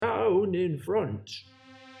one in front.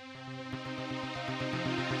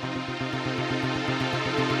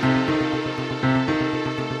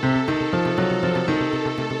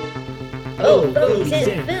 Oh, Fogies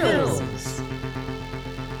and Films!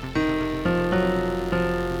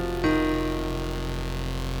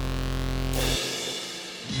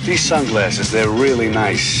 These sunglasses, they're really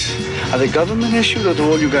nice. Are they government issued, or do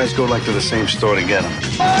all you guys go like to the same store to get them?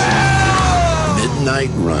 Midnight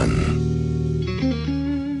Run.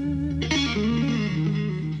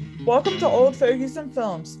 Welcome to Old Fogies and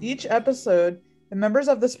Films. Each episode, the members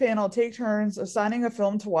of this panel take turns assigning a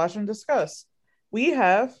film to watch and discuss. We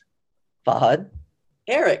have Fahad,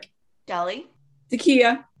 Eric, Kelly,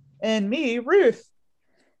 Takia, and me, Ruth.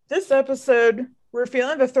 This episode, we're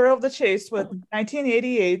feeling the thrill of the chase with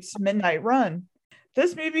 1988's Midnight Run.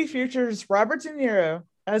 This movie features Robert De Niro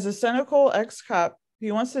as a cynical ex-cop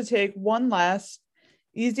who wants to take one last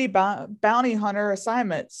easy bounty hunter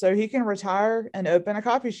assignment so he can retire and open a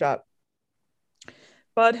coffee shop.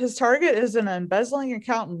 But his target is an embezzling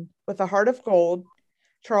accountant with a heart of gold,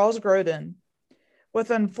 Charles Grodin,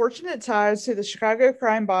 with unfortunate ties to the Chicago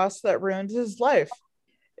crime boss that ruined his life.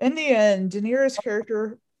 In the end, De Niro's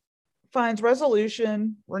character finds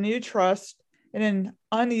resolution, renewed trust, and an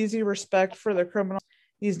uneasy respect for the criminal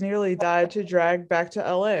he's nearly died to drag back to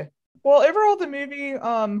LA. Well, overall, the movie,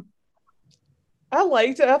 I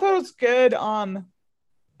liked it. I thought it was good.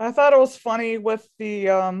 I thought it was funny with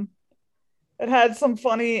the, it had some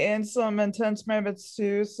funny and some intense moments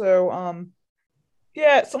too. So,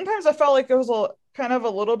 yeah, sometimes I felt like it was kind of a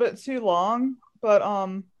little bit too long, but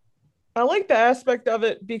I like the aspect of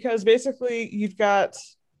it because basically you've got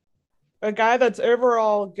a guy that's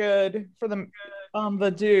overall good for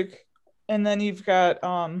the Duke, and then you've got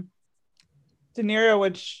De Niro,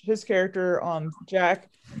 which his character Jack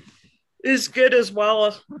is good as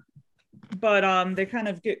well, but they kind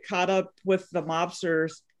of get caught up with the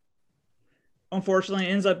mobsters. Unfortunately,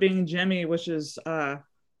 it ends up being Jimmy, which is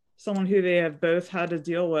someone who they have both had to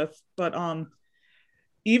deal with. But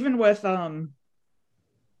even with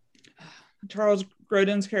Charles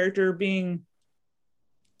Grodin's character being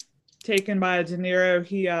taken by De Niro,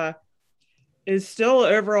 he is still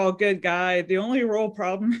an overall good guy. The only real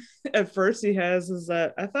problem at first he has is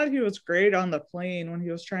that I thought he was great on the plane when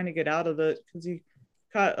he was trying to get out of it, because he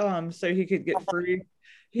got so he could get free.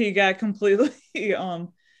 He got completely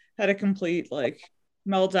had a complete like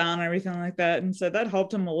meltdown and everything like that, and so that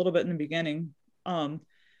helped him a little bit in the beginning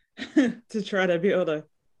to try to be able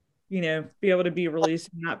to be released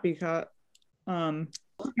and not be caught.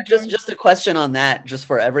 just a question on that, just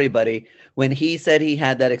for everybody. When he said he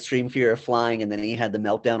had that extreme fear of flying and then he had the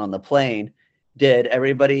meltdown on the plane, did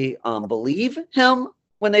everybody believe him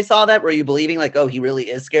when they saw that? Were you believing like, oh, he really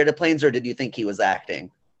is scared of planes, or did you think he was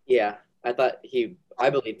acting? Yeah, I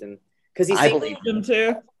believed him because I believed him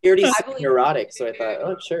too. He already seemed neurotic, so I thought,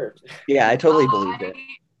 oh, sure. Yeah, I totally believed it.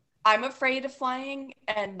 I'm afraid of flying,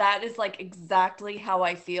 and that is like exactly how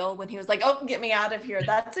I feel when he was like, oh, get me out of here.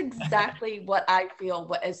 That's exactly what I feel.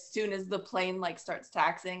 But as soon as the plane like starts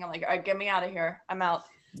taxiing, I'm like, all right, get me out of here. I'm out.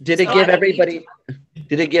 Did it give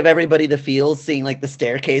everybody the feels seeing like the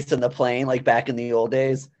staircase in the plane like back in the old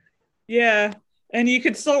days? Yeah, and you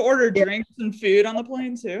could still order drinks and food on the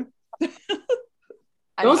plane too.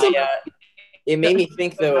 It made me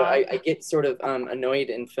think though. I get sort of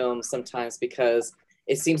annoyed in films sometimes because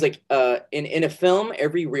it seems like in a film,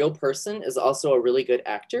 every real person is also a really good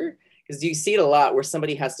actor, because you see it a lot where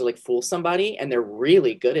somebody has to like fool somebody and they're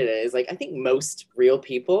really good at it. It's like, I think most real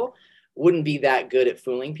people wouldn't be that good at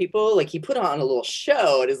fooling people. Like he put on a little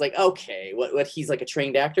show and it's like, okay, what he's like a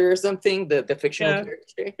trained actor or something, the fictional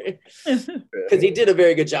character. Because he did a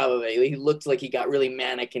very good job of it. He looked like he got really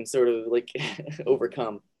manic and sort of like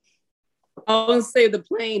overcome. I want to say the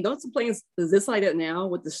plane. Don't the planes, is this like that now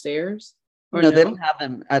with the stairs? No, they don't have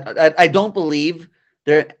them. I don't believe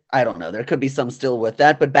there. I don't know. There could be some still with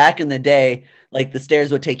that, but back in the day, like the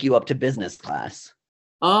stairs would take you up to business class.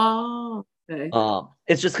 Oh, okay.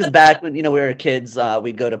 It's just because back when we were kids,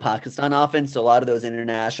 we'd go to Pakistan often, so a lot of those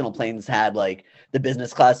international planes had like the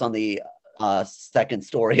business class on the second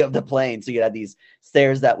story of the plane, so you had these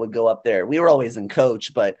stairs that would go up there. We were always in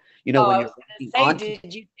coach, but when you're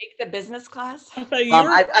did you take the business class?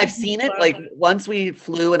 I've seen it. Like once we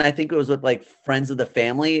flew, and I think it was with like friends of the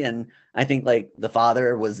family, and I think like the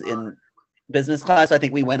father was in business class. I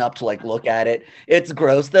think we went up to like look at it. It's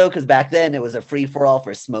gross though, because back then it was a free for all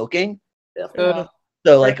for smoking.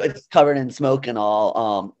 So like it's covered in smoke and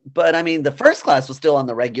all. But I mean, the first class was still on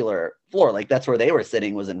the regular floor. Like that's where they were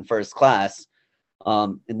sitting, was in first class.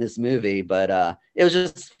 in this movie, but it was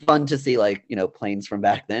just fun to see like, you know, planes from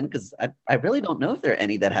back then, because I really don't know if there are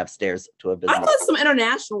any that have stairs to a I business. thought some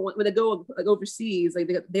international when they go like overseas, like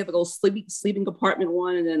they have like a sleeping compartment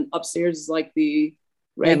one, and then upstairs is like the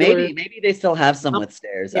Yeah, regular. maybe they still have some with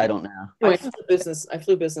stairs. Yeah. I don't know. I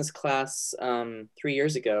flew business class 3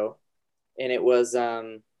 years ago, and it was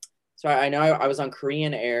so I know I was on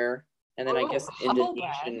Korean Air, and then I guess humble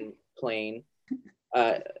Indonesian plane,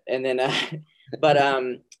 and then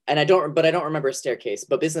and I don't remember a staircase.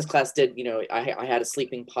 But business class did, you know, I had a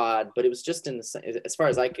sleeping pod, but it was just as far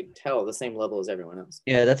as I could tell, the same level as everyone else.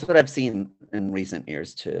 Yeah, that's what I've seen in recent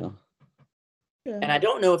years too. Yeah. And I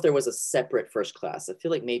don't know if there was a separate first class. I feel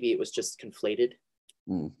like maybe it was just conflated.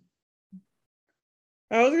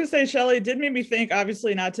 I was gonna say, Shelley, it did make me think,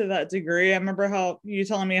 obviously not to that degree. I remember how you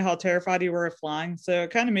telling me how terrified you were of flying. So it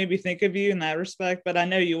kind of made me think of you in that respect, but I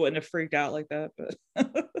know you wouldn't have freaked out like that, but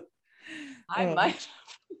I Oh. might.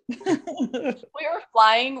 We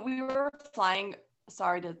were flying.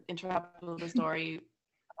 Sorry to interrupt the story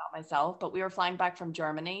about myself, but we were flying back from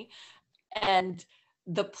Germany, and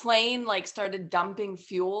the plane like started dumping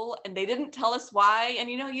fuel, and they didn't tell us why. And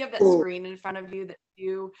you know, you have that screen in front of you that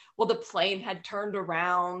the plane had turned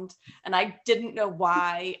around, and I didn't know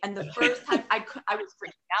why. And the first time I was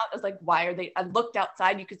freaking out. I was like, why are they? I looked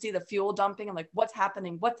outside, you could see the fuel dumping. I'm like, what's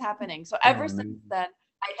happening? What's happening? So ever since then,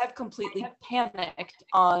 I have completely panicked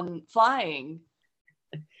on flying.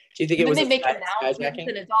 Do you think it And was then they make skyjacking? announcements,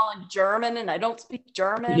 and it's all in German, and I don't speak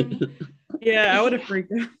German. yeah, I would have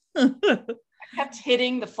freaked out. I kept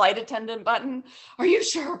hitting the flight attendant button. Are you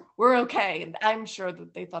sure we're okay? And I'm sure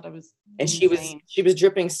that they thought I was And insane. she was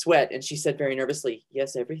dripping sweat, and she said very nervously,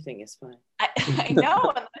 "Yes, everything is fine." I know.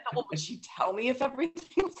 And I thought, well, would she tell me if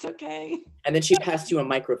everything's okay? And then she passed you a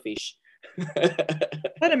microfiche.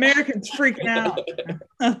 Let Americans freaking out.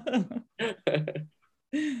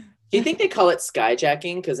 Do you think they call it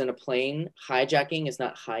skyjacking? Because in a plane, hijacking is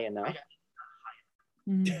not high enough.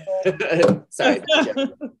 Sorry.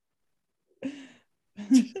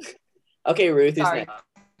 Okay, Ruth, who's Sorry. next?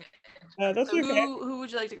 That's So okay. who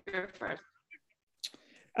would you like to go first?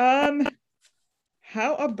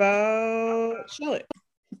 How about Shelley?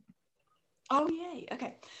 Oh, yay.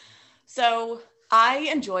 Okay. So I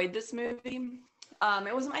enjoyed this movie.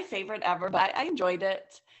 It wasn't my favorite ever, but I enjoyed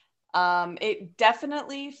it. It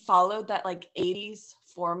definitely followed that like 80s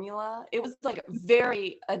formula. It was like a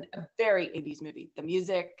very 80s movie. The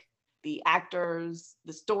music, the actors,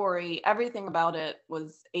 the story, everything about it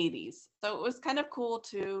was 80s. So it was kind of cool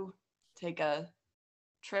to take a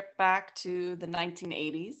trip back to the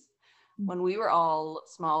 1980s when we were all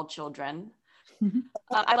small children.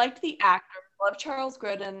 I liked the actor. Loved Charles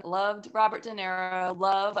Grodin. Loved Robert De Niro.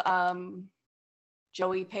 Love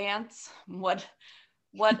Joey Pants. What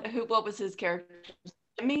was his character?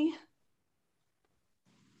 Jimmy?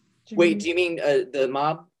 Wait, do you mean the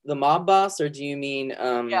mob boss, or do you mean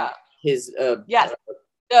Yeah. his Yes.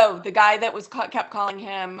 No, the guy that was kept calling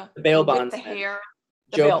him the bail with the bondsman, hair.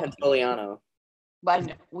 The Joe bail- Pantoliano? I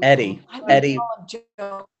know. Eddie. I would Eddie. call him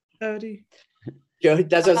Joe. Cody. Joe,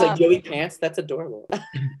 that's what I was like, Joey Pants. That's adorable.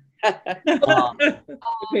 Um,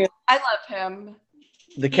 I love him.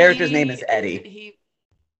 the character's name is Eddie.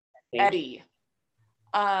 Eddie.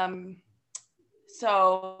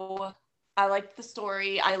 So I liked the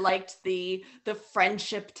story. I liked the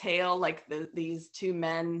friendship tale, like these two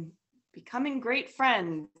men becoming great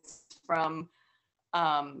friends from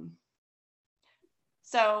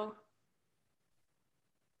so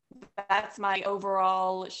that's my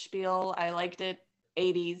overall spiel. I liked it.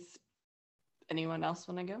 80s. Anyone else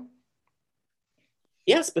want to go?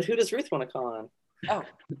 Yes, but who does Ruth want to call on? Oh,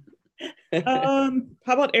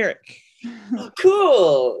 How about Eric?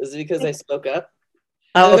 Cool. Is it because I spoke up?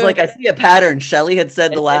 I was like, I see a pattern. Shelley had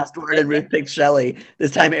said the last word and Ruth picked Shelley.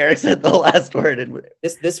 This time Eric said the last word. And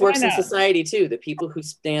This works Why in not? society too. The people who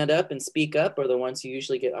stand up and speak up are the ones who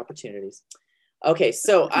usually get opportunities. Okay,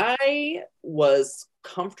 so I was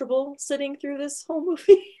comfortable sitting through this whole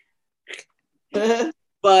movie.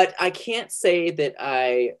 But I can't say that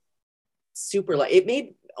I super like it.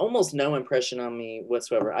 Made almost no impression on me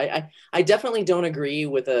whatsoever. I definitely don't agree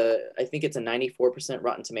with I think it's a 94%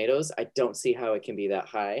 Rotten Tomatoes. I don't see how it can be that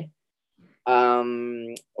high.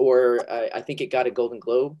 Or I think it got a Golden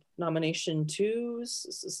Globe nomination too,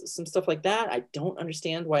 some stuff like that. I don't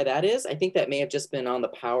understand why that is. I think that may have just been on the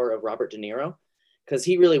power of Robert De Niro, because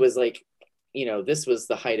he really was like, this was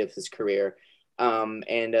the height of his career.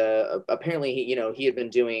 And apparently he had been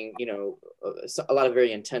doing, a lot of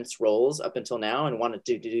very intense roles up until now, and wanted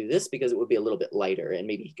to do this because it would be a little bit lighter and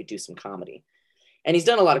maybe he could do some comedy. And he's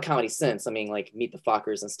done a lot of comedy since. I mean, like Meet the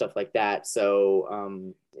Fockers and stuff like that.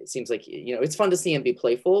 So it seems like, you know, it's fun to see him be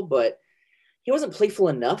playful, but he wasn't playful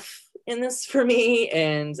enough in this for me.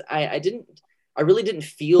 And I really didn't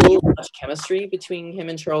feel much chemistry between him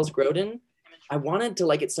and Charles Grodin. I wanted to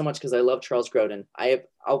like it so much because I love Charles Grodin.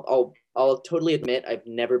 I'll totally admit I've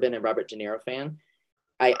never been a Robert De Niro fan.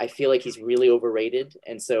 I feel like he's really overrated.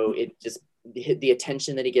 And so it just, the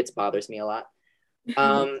attention that he gets bothers me a lot.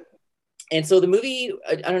 And so the movie,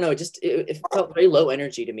 I don't know, it felt very low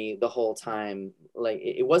energy to me the whole time. Like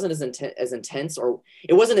it wasn't as intense, or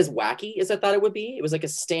it wasn't as wacky as I thought it would be. It was like a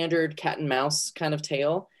standard cat and mouse kind of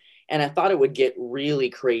tale. And I thought it would get really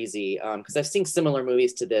crazy because I've seen similar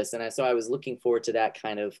movies to this. And so I was looking forward to that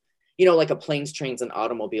kind of, you know, like a planes, trains, and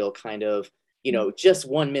automobile kind of, you know, just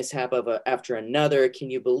one mishap after another. Can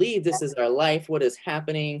you believe this is our life? What is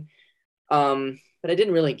happening? But I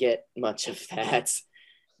didn't really get much of that.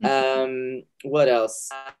 What else?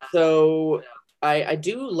 So I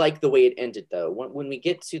do like the way it ended though. When we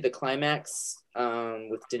get to the climax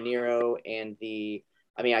with De Niro and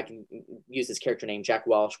I can use his character name, Jack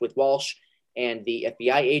Walsh, with Walsh and the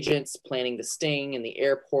FBI agents planning the sting in the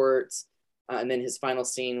airport, and then his final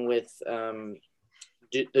scene with the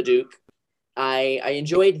Duke. I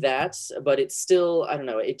enjoyed that, but it's still, I don't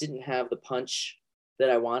know, it didn't have the punch that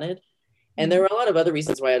I wanted. And there were a lot of other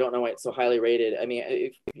reasons why I don't know why it's so highly rated. I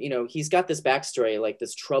mean, you know, he's got this backstory, like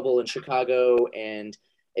this trouble in Chicago and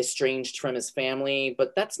estranged from his family,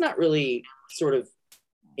 but that's not really sort of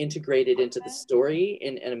integrated into the story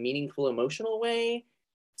in a meaningful, emotional way.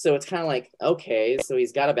 So it's kind of like, okay, so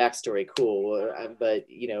he's got a backstory, cool. But,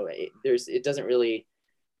 you know, it doesn't really,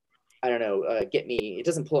 I don't know, get me. It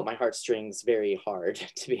doesn't pull at my heartstrings very hard,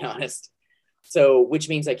 to be honest. So, which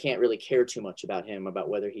means I can't really care too much about him, about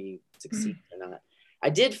whether he succeeds or not.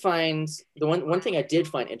 I did find, the one thing I did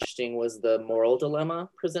find interesting was the moral dilemma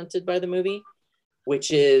presented by the movie,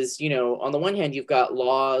 which is, you know, on the one hand, you've got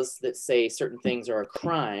laws that say certain things are a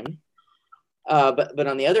crime. But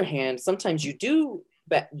on the other hand, sometimes you do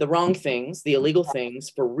the wrong things, the illegal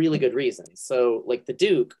things, for really good reasons. So like the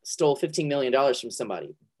Duke stole $15 million from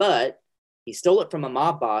somebody, but he stole it from a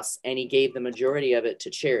mob boss and he gave the majority of it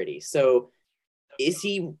to charity. So is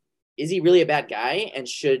he really a bad guy, and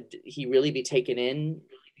should he really be taken in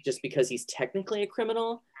just because he's technically a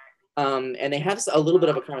criminal? And they have a little bit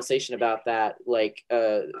of a conversation about that, like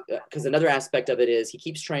because another aspect of it is he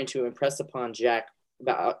keeps trying to impress upon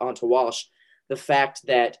onto Walsh the fact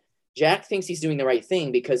that Jack thinks he's doing the right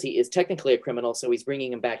thing because he is technically a criminal, so he's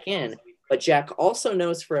bringing him back in. But Jack also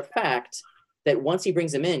knows for a fact that once he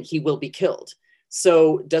brings him in, he will be killed.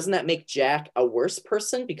 So doesn't that make Jack a worse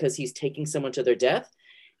person because he's taking someone to their death?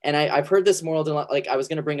 And I've heard this moral dilemma, like I was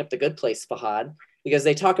going to bring up The Good Place, Fahad, because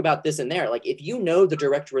they talk about this in there. Like if you know the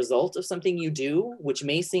direct result of something you do, which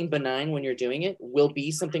may seem benign when you're doing it, will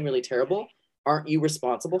be something really terrible, aren't you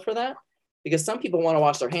responsible for that? Because some people want to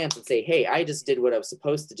wash their hands and say, hey, I just did what I was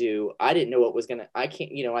supposed to do. I didn't know what was I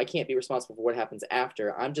can't be responsible for what happens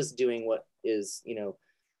after. I'm just doing what is,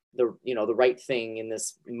 the right thing in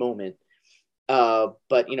this moment. But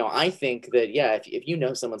I think that, yeah, if you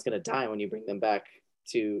know someone's going to die when you bring them back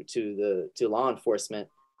to law enforcement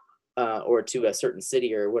or to a certain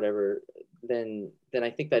city or whatever, then I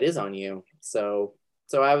think that is on you. So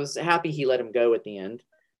I was happy he let him go at the end.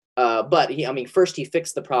 But first he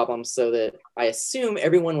fixed the problem so that I assume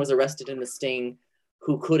everyone was arrested in the sting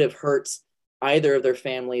who could have hurt either of their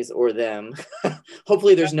families or them.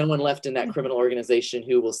 Hopefully there's no one left in that criminal organization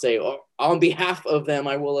who will say, oh, on behalf of them,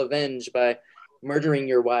 I will avenge by murdering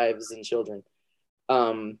your wives and children.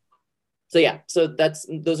 So yeah, so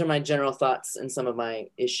those are my general thoughts and some of my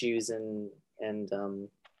issues and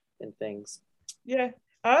things. Yeah,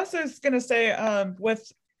 I also was gonna say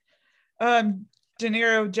with De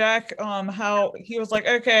Niro, Jack, how he was like,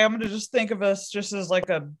 okay, I'm gonna just think of this just as like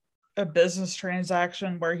a business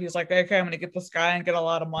transaction where he's like, okay, I'm gonna get this guy and get a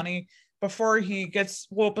lot of money before he gets,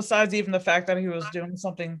 well, besides even the fact that he was doing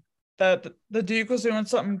something, that the Duke was doing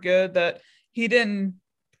something good, that he didn't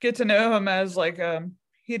get to know him as like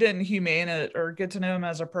he didn't humane it or get to know him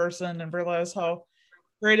as a person and realize how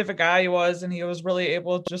great of a guy he was, and he was really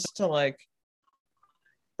able just to like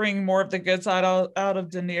bring more of the good side out of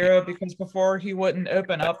De Niro, because before he wouldn't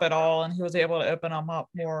open up at all, and he was able to open him up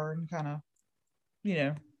more and kind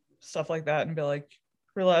of, stuff like that, and be like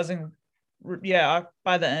realizing, yeah,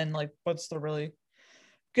 by the end, like what's the really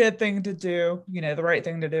good thing to do, the right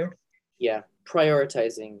thing to do. Yeah,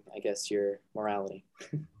 prioritizing, I guess, your morality.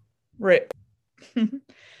 Right.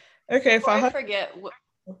 Okay, Before I forget.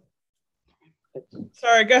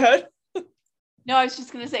 Sorry, go ahead. No, I was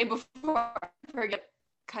just gonna say, before I forget,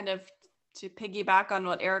 kind of to piggyback on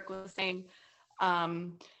what Eric was saying,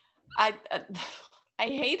 I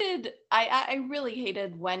really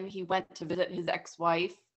hated when he went to visit his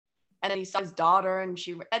ex-wife, and then he saw his daughter, and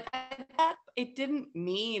it didn't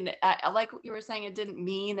mean, like what you were saying, it didn't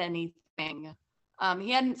mean anything.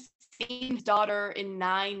 He hadn't seen his daughter in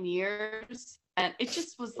 9 years, and it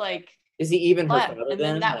just was like, is he even her left, father and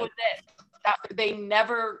then that was it. They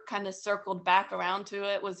never kind of circled back around to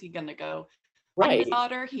it. Was he gonna go find his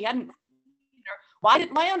daughter? He hadn't seen her.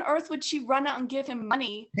 Why on earth would she run out and give him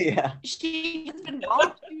money? Yeah. She has been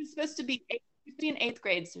gone. She was supposed to be in 8th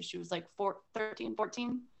grade, so she was like 13,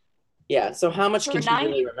 14. Yeah, so how much For can she 9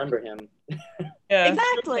 really remember him? Yeah.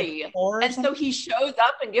 Exactly. Like 4 or And so something. he shows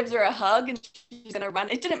up and gives her a hug, and she's gonna run.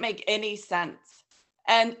 It didn't make any sense.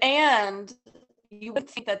 And you would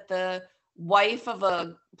think that the wife of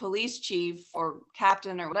a police chief or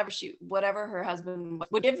captain or whatever her husband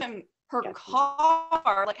would give him her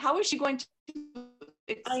car. Like, how is she going to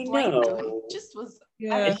explain to him? It just was.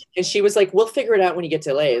 Yeah. And she was like, we'll figure it out when you get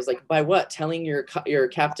to LA. It's like, by what? Telling your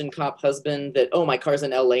Captain Cop husband that, oh, my car's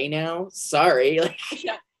in LA now? Sorry. Like,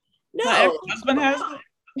 My no. ex-husband has it.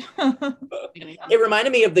 It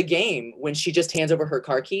reminded me of The Game when she just hands over her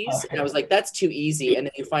car keys. And I was like, that's too easy. And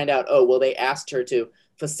then you find out, oh, well, they asked her to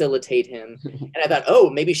facilitate him. And I thought, oh,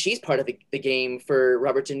 maybe she's part of the game for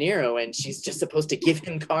Robert De Niro, and she's just supposed to give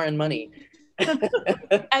him car and money. And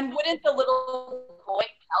wouldn't the little boy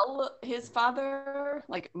tell his father,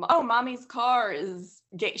 like, oh, mommy's car is,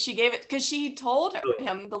 she gave it, because she told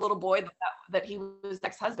him, the little boy, that he was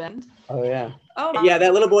ex-husband. Oh, yeah. Oh, Yeah,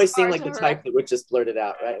 that little boy seemed car like to the her. type that would just blurt it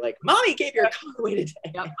out, right? Like, mommy gave your car away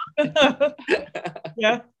today.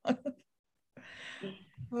 Yeah.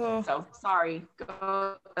 Oh, So sorry.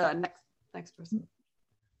 Go next person.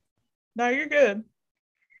 no, you're good.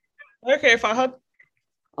 Okay, Fahad.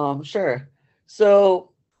 Sure.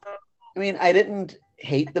 So, I mean, I didn't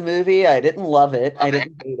hate the movie. I didn't love it. I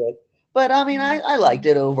didn't hate it. But I mean, I liked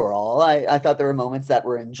it overall. I thought there were moments that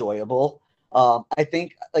were enjoyable. I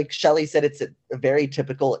think, like Shelley said, it's a very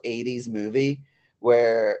typical 80s movie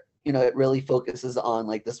where, you know, it really focuses on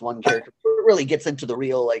like this one character. It really gets into the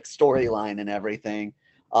real like storyline and everything.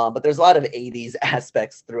 But there's a lot of 80s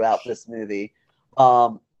aspects throughout this movie.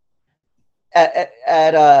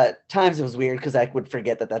 At times it was weird because I would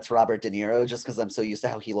forget that that's Robert De Niro just because I'm so used to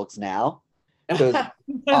how he looks now. So it was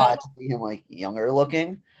odd to see him like younger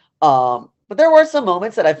looking. But there were some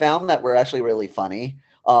moments that I found that were actually really funny.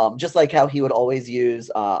 Just like how he would always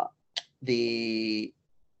use the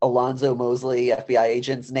Alonzo Mosley FBI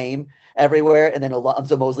agent's name everywhere, and then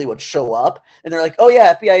Alonzo Mosley would show up, and they're like, "Oh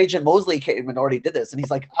yeah, FBI agent Mosley came and already did this," and he's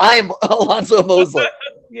like, "I'm Alonzo Mosley."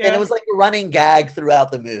 Yeah. And it was like a running gag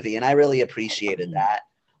throughout the movie, and I really appreciated that.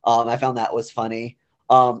 I found that was funny.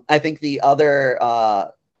 I think the other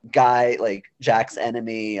guy, like Jack's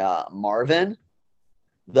enemy, Marvin,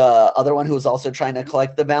 the other one who was also trying to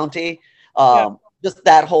collect the bounty, just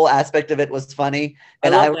that whole aspect of it was funny.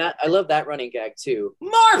 And I love that running gag too.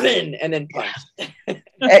 Marvin, and then punch.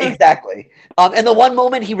 Exactly. And the one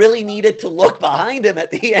moment he really needed to look behind him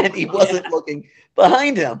at the end, he wasn't looking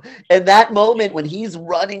behind him. And that moment when he's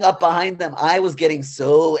running up behind them, I was getting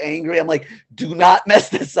so angry. I'm like, do not mess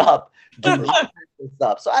this up. Do not mess this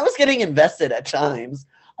up. So I was getting invested at times.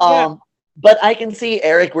 But I can see,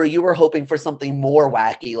 Eric, where you were hoping for something more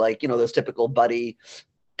wacky, like, you know, those typical buddy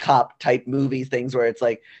cop type movie things where it's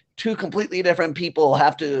like two completely different people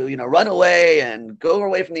have to, you know, run away and go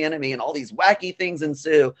away from the enemy and all these wacky things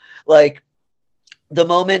ensue. Like the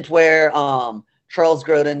moment where Charles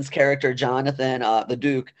Grodin's character Jonathan, the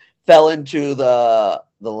Duke, fell into the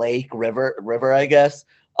lake river, I guess,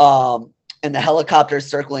 and the helicopter's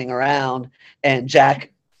circling around and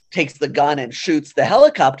Jack takes the gun and shoots the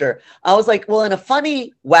helicopter. I was like, well, in a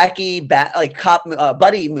funny, wacky,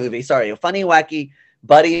 buddy movie, a funny, wacky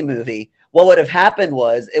buddy movie, what would have happened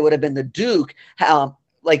was it would have been the Duke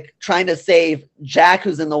like trying to save Jack,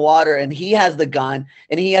 who's in the water, and he has the gun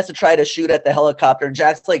and he has to try to shoot at the helicopter, and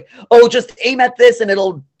Jack's like, oh, just aim at this and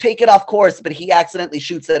it'll take it off course, but he accidentally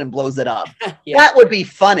shoots it and blows it up. That would be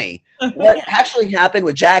funny. What actually happened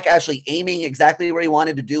with Jack actually aiming exactly where he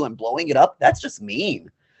wanted to do and blowing it up, that's just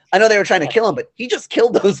mean. I know they were trying to kill him, but he just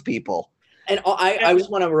killed those people. And I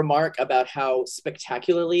just want to remark about how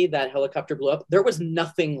spectacularly that helicopter blew up. There was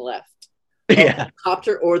nothing left. The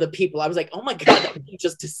helicopter or the people. I was like, oh my God, that thing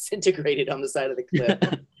just disintegrated on the side of the cliff.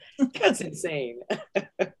 That's insane.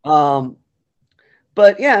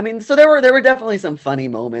 But yeah, I mean, so there were definitely some funny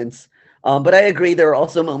moments. But I agree, there were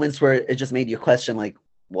also moments where it just made you question, like,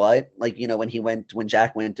 what? Like, you know, when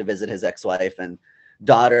Jack went to visit his ex-wife and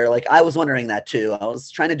daughter, like I was wondering that too. I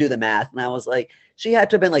was trying to do the math and I was like, she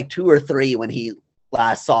had to have been like 2 or 3 when he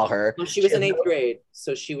last saw her. Well, she was in 8th grade,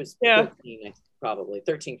 so she was 14, probably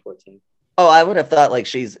 13, 14. Oh, I would have thought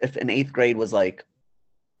like if in 8th grade was like,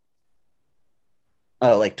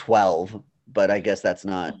 like 12, but I guess that's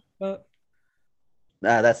not.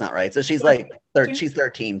 That's not right. So she's like she's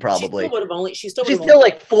 13 probably. She's still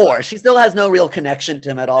like 4. She still has no real connection to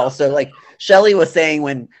him at all. So like Shelley was saying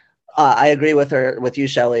when I agree with you,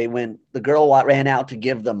 Shelley, when the girl ran out to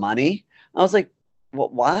give the money, I was like, well,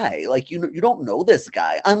 why? Like you don't know this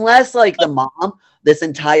guy unless like the mom this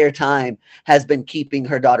entire time has been keeping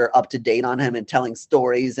her daughter up to date on him and telling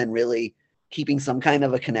stories and really keeping some kind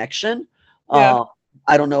of a connection. Yeah.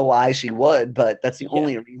 I don't know why she would, but that's the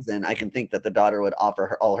only reason I can think that the daughter would offer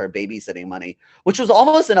her all her babysitting money, which was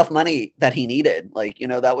almost enough money that he needed. Like,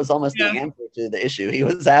 that was almost the answer to the issue he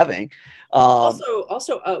was having.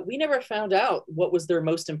 Also, we never found out what was their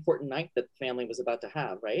most important night that the family was about to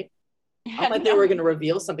have, right? I thought they were going to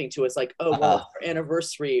reveal something to us like, oh, well, it's our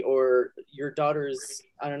anniversary or your daughter's,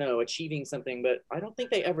 I don't know, achieving something, but I don't think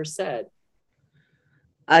they ever said.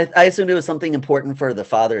 I assumed it was something important for the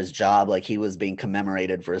father's job, like he was being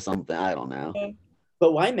commemorated for something. I don't know.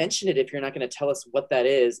 But why mention it if you're not going to tell us what that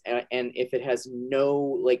is and if it has no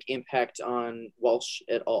like impact on Walsh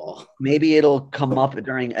at all? Maybe it'll come up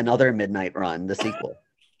during another Midnight Run, the sequel.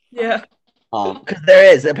 Yeah. Because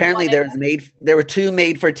there were 2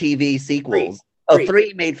 made-for-TV sequels.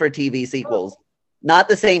 3 made-for-TV sequels. Not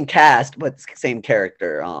the same cast, but same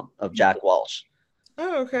character of Jack Walsh.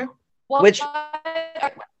 Oh, okay. Well, Which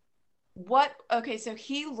okay, so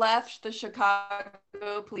he left the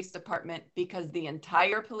Chicago Police Department because the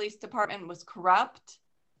entire police department was corrupt.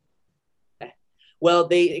 Well,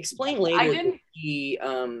 they explain later didn't.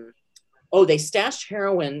 They stashed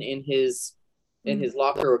heroin in his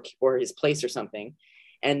locker or his place or something,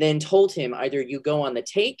 and then told him either you go on the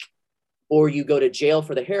take or you go to jail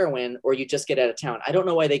for the heroin or you just get out of town. I don't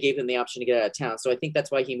know why they gave him the option to get out of town. So I think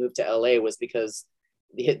that's why he moved to LA, was because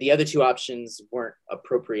the other 2 options weren't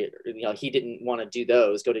appropriate. He didn't want to do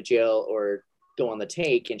those, go to jail or go on the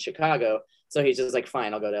take in Chicago. So he's just like,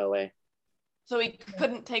 fine, I'll go to LA. So he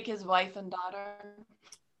couldn't take his wife and daughter?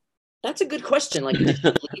 That's a good question. Like, did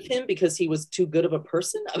she leave him because he was too good of a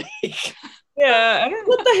person? I mean, Yeah. I don't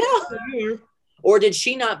know. what the hell? Or did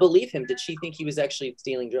she not believe him? Did she think he was actually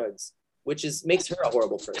stealing drugs? Which makes her a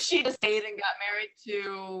horrible person. She just stayed and got married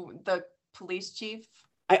to the police chief.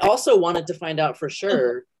 I also wanted to find out for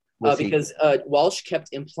sure because Walsh kept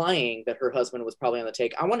implying that her husband was probably on the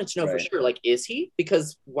take. I wanted to know for sure, like, is he?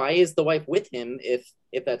 Because why is the wife with him if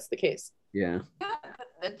that's the case? Yeah.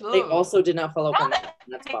 They also did not follow up on that.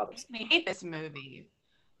 And that's bothersome. I hate this movie.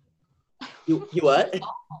 You what?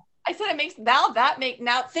 I said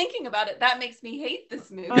now thinking about it, that makes me hate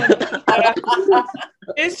this movie.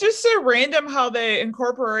 It's just so random how they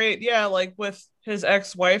incorporate, like with his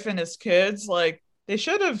ex-wife and his kids. Like they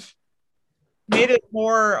should have made it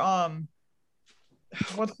more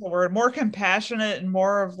what's the word? More compassionate and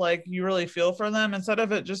more of like you really feel for them instead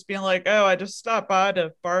of it just being like, oh, I just stopped by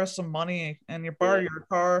to borrow some money and you borrow your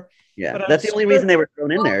car. Yeah, but that's the only reason they were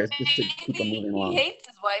thrown in there, is just to keep them moving along. He hates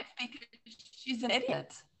his wife because she's an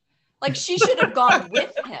idiot. Like she should have gone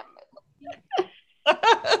with him.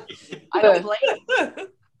 I don't blame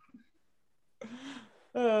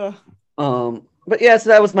him. But yeah, so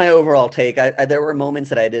that was my overall take. There were moments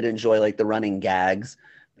that I did enjoy, like the running gags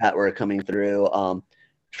that were coming through.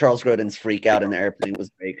 Charles Grodin's freak out in the airplane was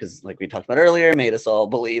great because, like we talked about earlier, made us all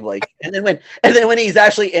believe. Like, and then when he's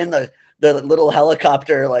actually in the little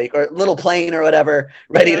helicopter, like, or little plane or whatever,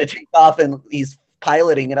 ready to take off, and he's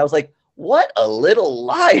piloting it, I was like, what a little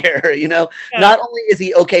liar, you know? Yeah. Not only is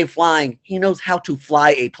he okay flying, he knows how to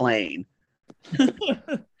fly a plane.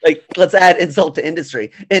 Like, let's add insult to insult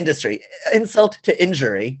to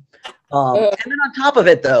injury. And then on top of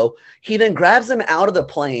it, though, he then grabs him out of the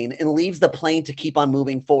plane and leaves the plane to keep on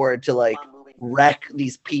moving forward to like wreck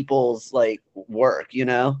these people's like work, you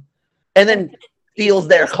know, and then steals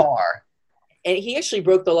their car. And he actually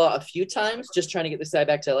broke the law a few times just trying to get this guy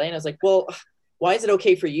back to LA. And I was like, well, why is it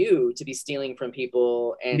okay for you to be stealing from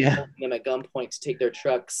people and holding them at gunpoint to take their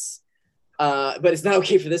trucks? But it's not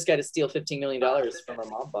okay for this guy to steal $15 million from a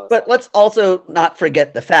mob boss. But let's also not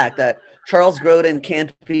forget the fact that Charles Grodin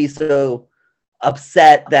can't be so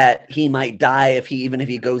upset that he might die even if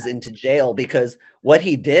he goes into jail, because what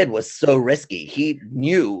he did was so risky. He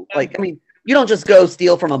knew, like, I mean, you don't just go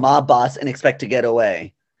steal from a mob boss and expect to get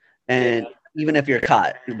away. And even if you're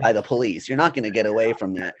caught by the police, you're not going to get away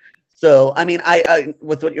from that. So, I mean, I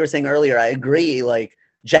with what you were saying earlier, I agree. Like,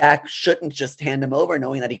 Jack shouldn't just hand him over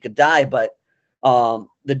knowing that he could die, but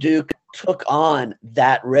the Duke took on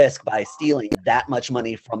that risk by stealing that much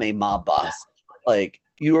money from a mob boss. Like,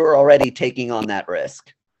 you were already taking on that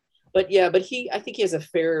risk. But I think he has a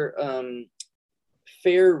fair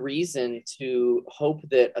reason to hope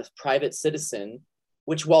that a private citizen,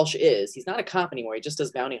 which Walsh is, he's not a cop anymore. He just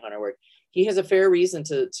does bounty hunter work. He has a fair reason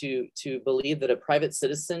to believe that a private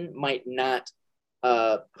citizen might not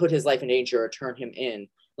put his life in danger or turn him in.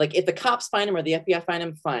 Like, if the cops find him or the FBI find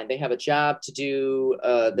him, fine. They have a job to do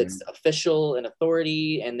that's official and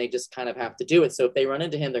authority, and they just kind of have to do it. So if they run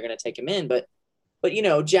into him, they're going to take him in. But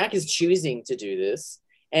Jack is choosing to do this,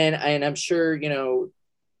 and I'm sure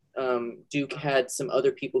Duke had some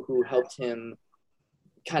other people who helped him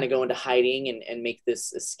kind of go into hiding and make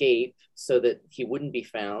this escape so that he wouldn't be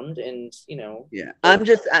found. And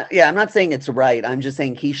I'm not saying it's right. I'm just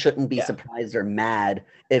saying he shouldn't be surprised or mad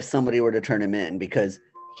if somebody were to turn him in, because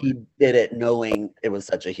he did it knowing it was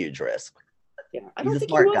such a huge risk. Yeah, He's a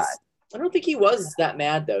smart guy. I don't think he was that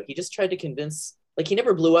mad though. He just tried to convince. Like, he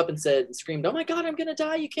never blew up and screamed, "Oh my God, I'm gonna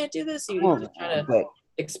die! You can't do this." He was just trying to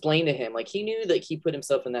explain to him. Like, he knew that he put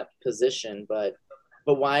himself in that position, but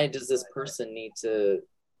why does this person need to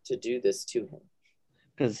do this to him?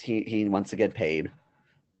 Because he wants to get paid.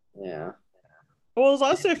 Yeah. Well, it's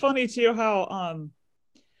also funny too how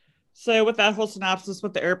so with that whole synopsis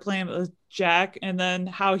with the airplane with Jack, and then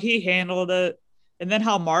how he handled it, and then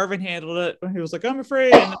how Marvin handled it when he was like, "I'm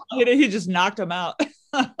afraid," and he just knocked him out.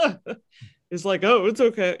 It's like, "Oh, it's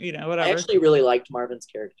okay," whatever. I actually really liked Marvin's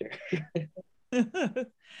character. I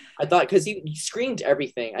thought, because he screamed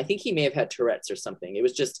everything. I think he may have had Tourette's or something. It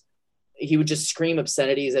was just, he would just scream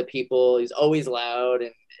obscenities at people. He's always loud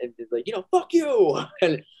and like, "Fuck you."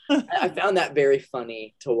 And I found that very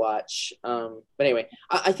funny to watch. But anyway,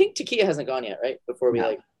 I think Takia hasn't gone yet, right? Before we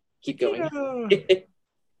keep going. All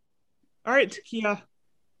right, Takia.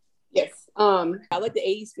 Yes. I like the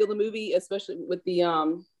 80s feel of the movie, especially with the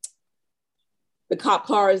cop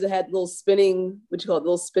cars that had little spinning, I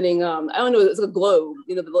don't know, it's a globe,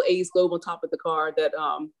 the little 80s globe on top of the car that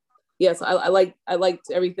yes, I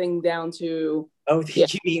liked everything down to. Oh, you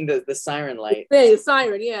mean the siren light? Yeah, the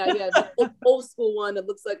siren, yeah. The old school one that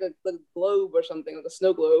looks like a globe or something, like a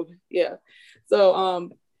snow globe. Yeah.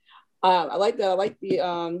 So I like that. I like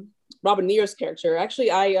the Robin Neer's character.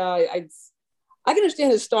 Actually, I can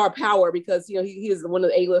understand his star power because he is one of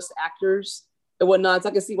the A-list actors and whatnot. So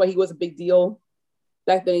I can see why he was a big deal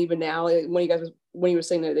back then, even now. When you were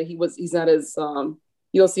saying that he's not as you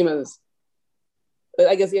don't see him as,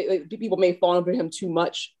 I guess people may fall for him too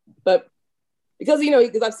much, but because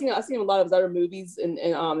because I've seen a lot of his other movies and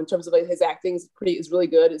in terms of his acting is really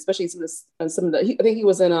good, especially some of the I think he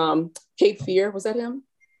was in Cape Fear. Was that him?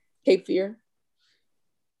 Cape Fear.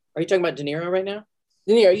 Are you talking about De Niro right now?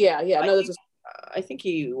 De Niro, yeah. No, I think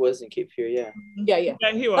he was in Cape Fear. Yeah. Yeah,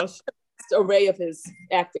 he was. Array of his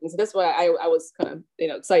acting, so that's why I was kind of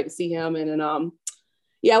excited to see him. And then I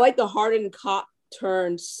like the hardened cop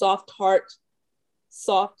turned soft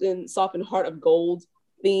and heart of gold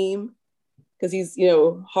theme, because he's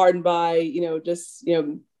hardened by just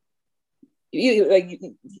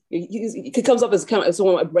he comes up as kind of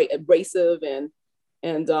someone abrasive and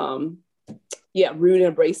rude and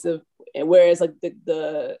abrasive, and whereas like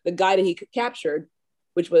the guy that he captured,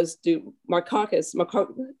 which was Markakis. Am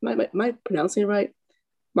I pronouncing it right?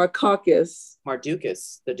 Markakis.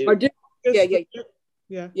 Mardukas, the dude.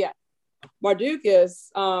 Yeah. Mardukas,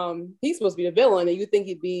 he's supposed to be the villain, and you think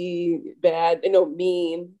he'd be bad,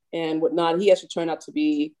 mean and whatnot. He actually turned out to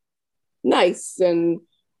be nice and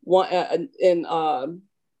calm,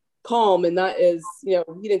 and not as he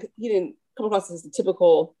didn't come across as the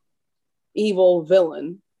typical evil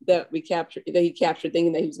villain that he captured,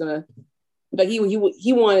 thinking that he was gonna. But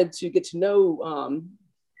he wanted to get to know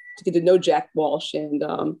Jack Walsh, and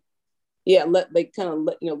let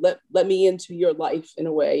me into your life in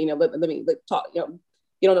a way, let me talk,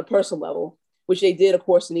 get on a personal level, which they did, of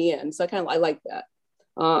course, in the end. So I like that.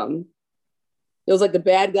 It was like the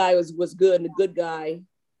bad guy was good, and the good guy,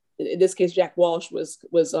 in this case Jack Walsh, was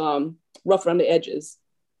rough around the edges.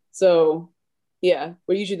 So where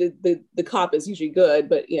usually the cop is usually good,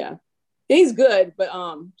 but he's good, but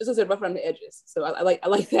just as I said, rough around the edges. So I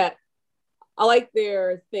like that. I like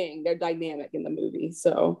their dynamic in the movie.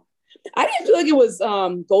 So I didn't feel like it was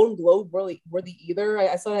Golden Globe really worthy either.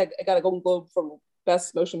 I saw I got a Golden Globe for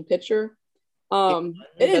Best Motion Picture. Or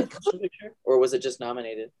was it just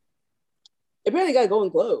nominated? It apparently got a Golden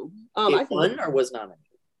Globe. It won or was nominated?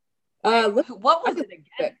 What was it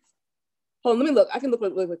against? Hold on, let me look. I can look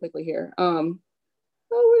really quickly here. Where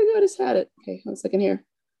did I go? I just had it. Okay, 1 second here.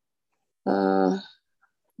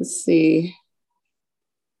 Let's see.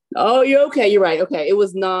 Oh, you're okay. You're right. Okay, it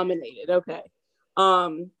was nominated. Okay.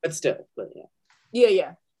 But still, but yeah.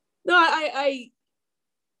 Yeah. No,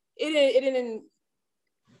 it didn't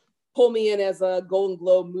pull me in as a Golden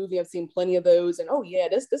Globe movie. I've seen plenty of those, and oh yeah,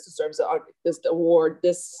 this deserves this award.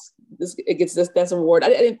 This it gets this award. I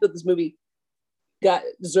didn't feel this movie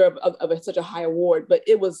deserved of such a high award, but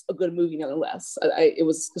it was a good movie nonetheless. It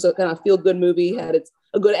was a kind of feel good movie. Had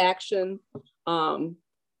a good action,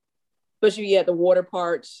 especially the water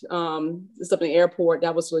part, the stuff in the airport.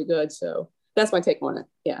 That was really good. So that's my take on it.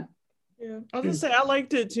 Yeah. I was gonna say I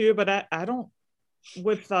liked it too, but I don't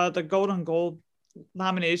with the Golden Gold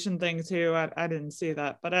nomination thing too. I didn't see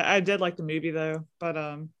that, but I did like the movie though. But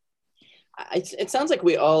it sounds like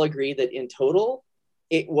we all agree that in total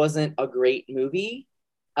it wasn't a great movie,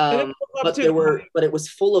 but it was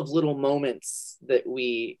full of little moments that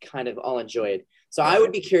we kind of all enjoyed. So I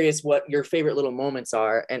would be curious what your favorite little moments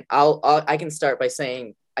are, and I can start by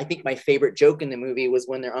saying I think my favorite joke in the movie was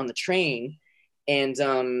when they're on the train, and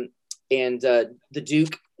the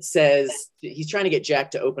Duke says he's trying to get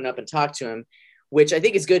Jack to open up and talk to him, which I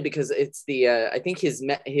think is good because it's the I think his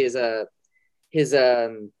no,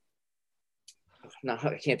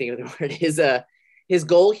 I can't think of the word. His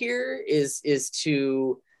goal here is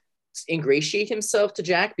to ingratiate himself to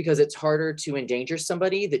Jack because it's harder to endanger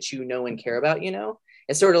somebody that you know and care about.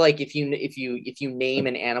 It's sort of like if you name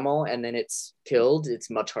an animal and then it's killed, it's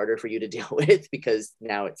much harder for you to deal with because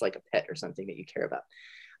now it's like a pet or something that you care about.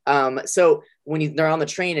 So when they're on the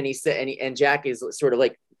train and and Jack is sort of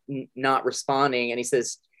like not responding, and he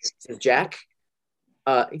says, Jack,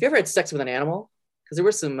 have you ever had sex with an animal? Because there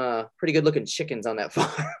were some pretty good looking chickens on that farm.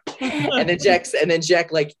 and then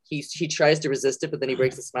Jack like he tries to resist it, but then he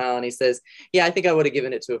breaks a smile and he says, yeah, I think I would have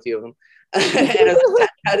given it to a few of them. And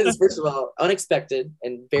that is, first of all, unexpected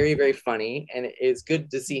and very, very funny, and it's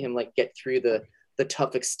good to see him like get through the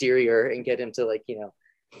tough exterior and get him to like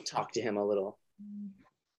talk to him a little.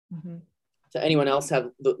 Mm-hmm. So anyone else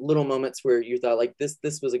have the little moments where you thought like this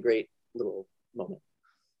was a great little moment?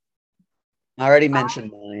 I already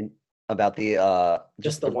mentioned mine about the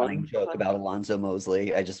just the one joke about Alonzo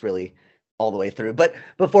Mosley. I just really all the way through. But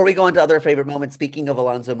before we go into other favorite moments, speaking of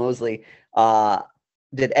Alonzo Mosley,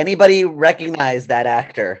 did anybody recognize that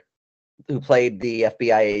actor who played the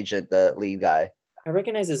FBI agent, the lead guy? I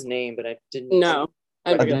recognize his name, but I didn't. No.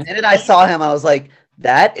 The minute I saw him, I was like,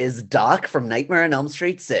 that is Doc from Nightmare on Elm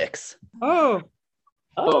Street 6. Oh.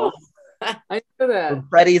 I know that. When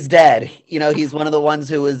Freddy's dead. He's one of the ones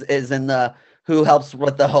who is in who helps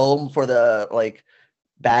with the home for the like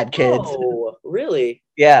bad kids. Oh, really?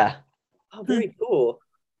 Yeah. Oh, very cool.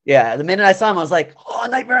 Yeah. The minute I saw him, I was like, oh,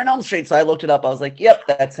 Nightmare on Elm Street. So I looked it up. I was like, yep,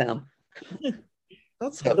 that's him.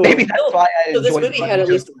 That's cool. Maybe that's why I so this movie had at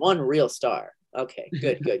least one real star. Okay,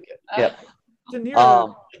 good. Yep.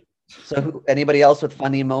 So anybody else with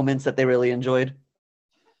funny moments that they really enjoyed?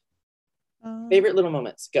 Favorite little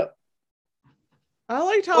moments, go. I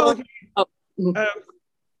liked how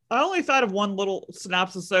I only thought of one little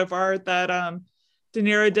synopsis so far, that De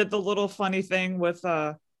Niro did the little funny thing with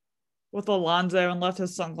Alonzo and left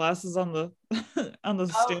his sunglasses on the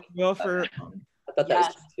steering wheel for. I thought that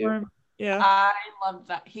was cute too. Yeah, I love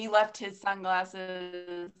that he left his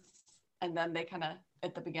sunglasses, and then they kind of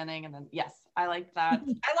at the beginning, and then yes, I liked that.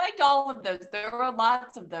 I liked all of those. There were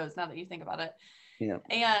lots of those. Now that you think about it, yeah.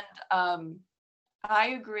 And I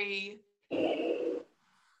agree.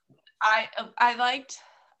 I liked.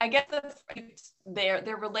 I get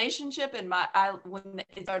their relationship when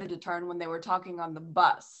it started to turn when they were talking on the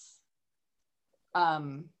bus.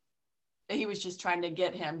 He was just trying to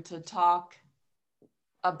get him to talk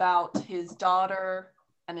about his daughter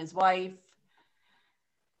and his wife.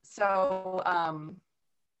 So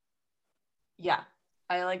yeah,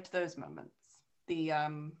 I liked those moments. The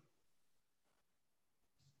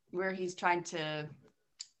where he's trying to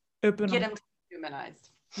get him humanized.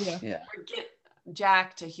 Yeah. Or get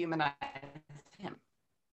Jack to humanize him.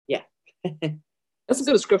 Yeah. That's a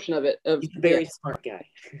good description of it. He's a very smart guy.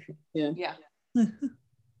 Yeah.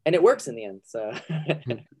 And it works in the end. So.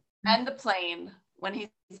 And the plane. When he's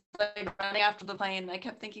like running after the plane, I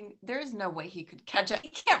kept thinking, there is no way he could catch it. He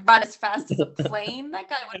can't run as fast as a plane. That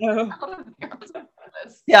guy would be out of here.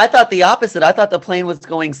 Yeah, I thought the opposite. I thought the plane was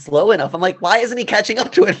going slow enough. I'm like, why isn't he catching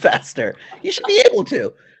up to it faster? You should be able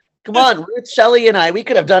to. Come on, Ruth, Shelley, and I, we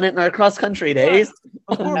could have done it in our cross-country days.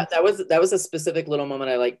 That was a specific little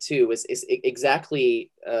moment I liked too. Was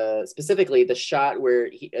exactly specifically the shot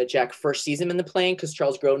where Jack first sees him in the plane because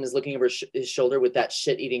Charles Grodin is looking over his shoulder with that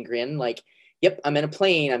shit-eating grin, like, "Yep, I'm in a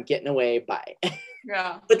plane. I'm getting away. Bye."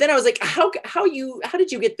 Yeah. But then I was like, how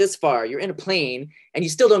did you get this far? You're in a plane and you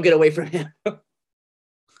still don't get away from him.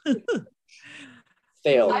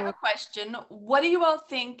 Fail. I have a question. What do you all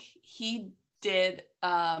think he did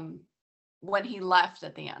when he left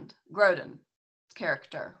at the end? Grodin's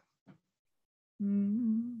character,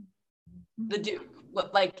 the Duke.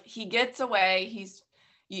 Like he gets away.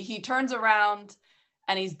 He turns around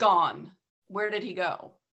and he's gone. Where did he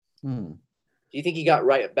go? Do you think he got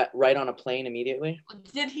right on a plane immediately?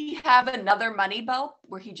 Did he have another money belt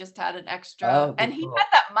where he just had an extra? Oh, and he cool. had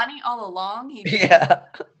that money all along. Yeah.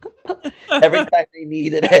 Every time they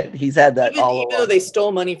needed it, he's had that Even, all even along. though they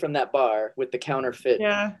stole money from that bar with the counterfeit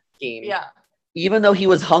Yeah. scheme. Yeah. Even though he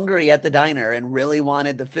was hungry at the diner and really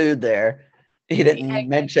wanted the food there, he didn't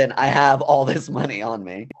mention, I have all this money on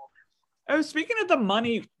me. Oh, speaking of the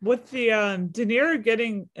money, with the De Niro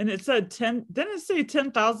getting, and it said 10, didn't it say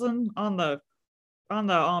 10,000 on the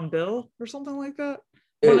bill or something like that?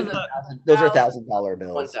 It One was of the Those are $1,000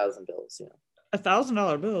 bills. 1,000 bills, yeah.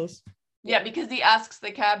 $1,000 bills. Yeah, because he asks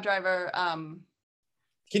the cab driver, Can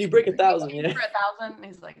you break 1,000? for You know? 1,000. And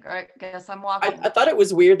he's like, all right, guess I'm walking. I thought it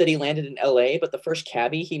was weird that he landed in LA, but the first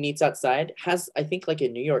cabbie he meets outside has, I think, like a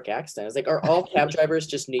New York accent. I was like, are all cab drivers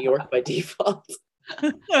just New York by default?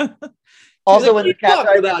 Also, Like, when the what are you cab talking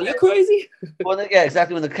driver, about? You crazy? yeah,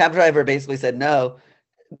 exactly. When the cab driver basically said no,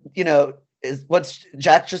 you know,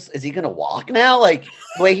 Jack is he gonna walk now? Like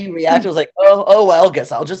the way he reacted was like, oh well,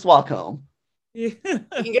 guess I'll just walk home. Yeah. You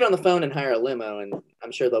can get on the phone and hire a limo, and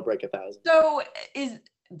I'm sure they'll break 1,000. So is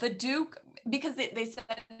the Duke, because they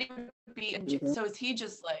said he would be in, so is he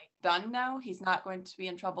just like done now? He's not going to be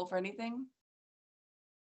in trouble for anything?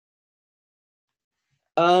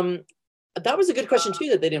 That was a good question too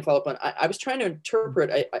that they didn't follow up on. I was trying to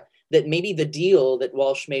interpret that maybe the deal that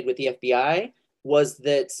Walsh made with the FBI was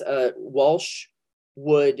that Walsh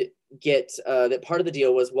would get that part of the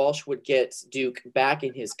deal was Walsh would get Duke back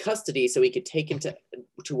in his custody so he could take him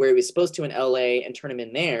to where he was supposed to in LA and turn him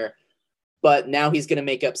in there. But now he's going to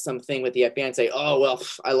make up something with the FBI and say, oh, well,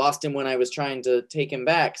 I lost him when I was trying to take him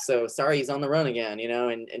back. So sorry, he's on the run again, you know,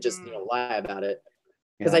 and just, you know, lie about it.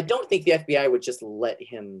 Because Yeah. I don't think the FBI would just let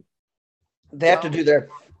him. They have to do their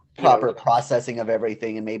proper processing of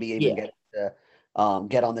everything and maybe even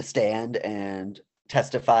get on the stand and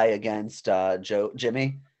testify against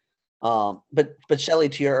Jimmy. But Shelley,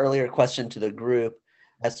 to your earlier question to the group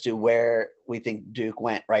as to where we think Duke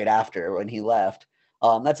went right after when he left,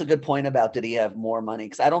 that's a good point about did he have more money?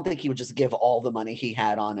 Because I don't think he would just give all the money he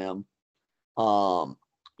had on him to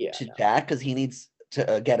Jack, because he needs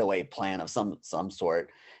a getaway plan of some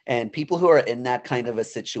sort. And people who are in that kind of a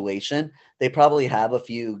situation, they probably have a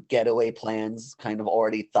few getaway plans kind of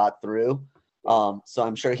already thought through. So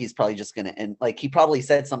I'm sure he's probably just going to end, like he probably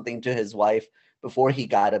said something to his wife before he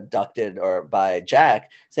got abducted or by Jack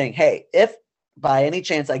saying, hey, if by any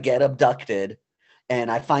chance I get abducted and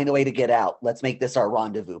I find a way to get out, let's make this our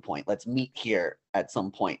rendezvous point. Let's meet here at some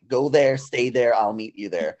point. Go there, stay there. I'll meet you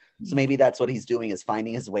there. So maybe that's what he's doing, is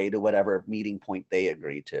finding his way to whatever meeting point they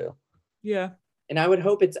agree to. Yeah. And I would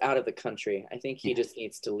hope it's out of the country. I think he just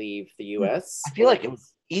needs to leave the U.S. I feel like it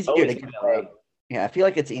was easier to to get away. Yeah, I feel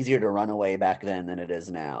like it's easier to run away back then than it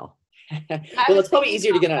is now. Well, it's probably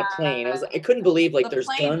easier to get on a plane. I couldn't believe like The there's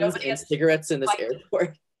plane, guns nobody and has- cigarettes in this like-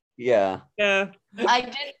 airport. Yeah. Yeah.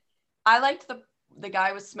 I liked the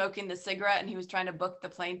guy was smoking the cigarette and he was trying to book the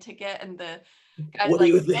plane ticket and the guy's What do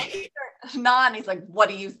like, you think? nah, and he's like, what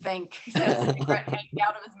do you think? He had a cigarette hanging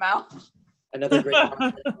out of his mouth. Another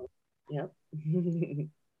great. Yeah.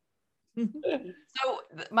 So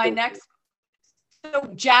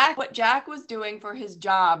what Jack was doing for his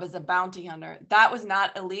job as a bounty hunter, that was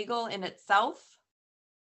not illegal in itself.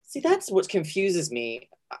 See, that's what confuses me.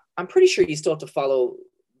 I'm pretty sure you still have to follow,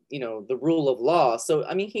 you know, the rule of law. So,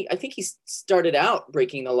 I mean, I think he started out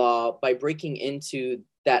breaking the law by breaking into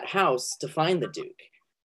that house to find the Duke.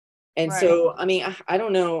 And so, I mean, I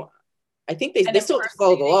don't know. I think they still have to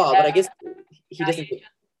follow the law, but I guess he doesn't get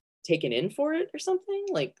taken in for it or something.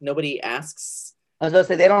 Like nobody asks. I was going to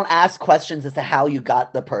say, they don't ask questions as to how you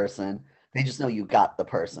got the person. They just know you got the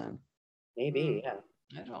person. Maybe, yeah.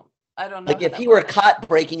 I don't know. Like if he were caught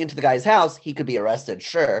breaking into the guy's house, he could be arrested,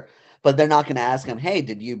 sure. But they're not going to ask him, hey,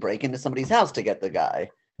 did you break into somebody's house to get the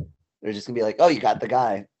guy? They're just going to be like, oh, you got the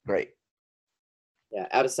guy. Great. Yeah,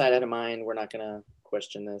 out of sight, out of mind. We're not going to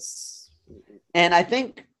question this. And I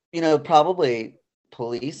think, you know, probably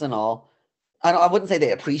police and all, I wouldn't say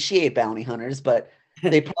they appreciate bounty hunters, but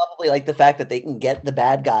they probably like the fact that they can get the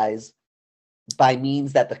bad guys by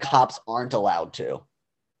means that the cops aren't allowed to.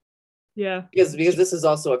 Yeah. Because this is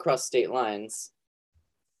also across state lines.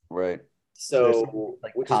 Right. So,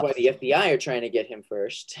 like which is why the FBI are trying to get him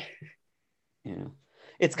first. Yeah.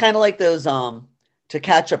 It's kind of like those To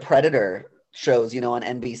Catch a Predator shows, on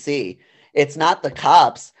NBC. It's not the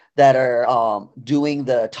cops that are doing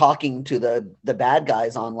the talking to the bad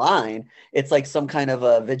guys online. It's like some kind of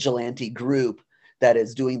a vigilante group that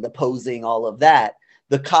is doing the posing, all of that.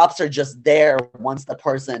 The cops are just there once the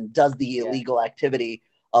person does the illegal activity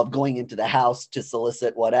of going into the house to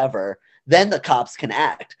solicit whatever. Then the cops can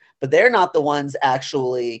act, but they're not the ones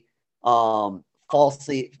actually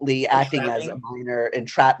falsely acting as a minor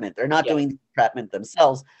entrapment. They're not doing the entrapment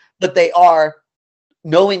themselves, but they are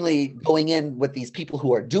knowingly going in with these people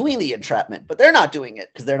who are doing the entrapment, but they're not doing it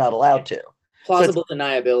because they're not allowed to. Plausible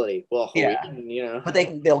deniability. Well, but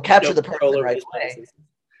they'll capture the person right away.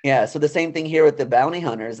 Yeah, so the same thing here with the bounty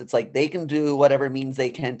hunters. It's like they can do whatever means they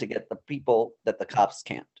can to get the people that the cops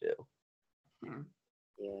can't do.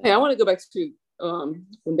 Yeah. Hey, I want to go back to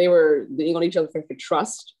when they were leaning on each other for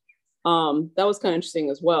trust. That was kind of interesting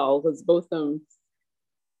as well, because both of them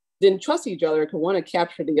didn't trust each other, because one had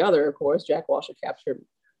captured the other, of course. Jack Walsh had captured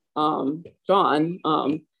John.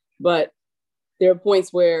 But there are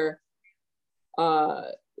points where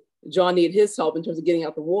John needed his help in terms of getting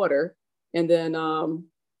out the water. And then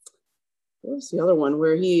what was the other one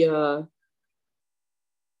where he can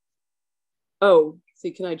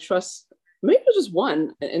I trust? Maybe it was just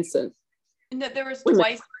one instance. No, there was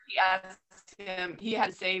twice where he asked him, he had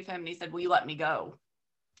to save him, and he said, "Will you let me go?"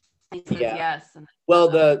 He says yes. And well,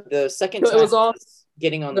 the second time it was all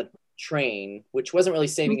getting on the train, which wasn't really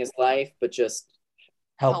saving his life, but just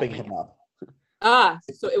helping him up.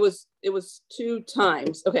 So it was 2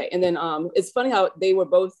 times. Okay, and then it's funny how they were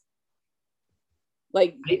both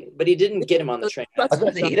like, but he didn't get him on the train. I was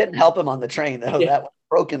gonna say, he didn't help him on the train though. Yeah. That was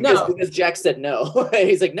broken. No. Because Jack said no.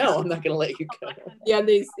 He's like, no, I'm not gonna let you go. Yeah, and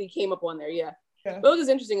they came up on there. Yeah. But it was just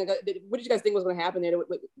interesting. What did you guys think was going to happen there?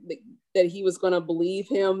 That he was going to believe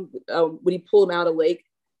him when he pulled him out of the lake?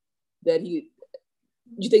 Did you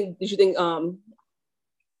think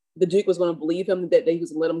the Duke was going to believe him, that he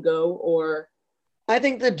was going to let him go? Or I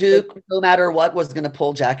think the Duke, no matter what, was going to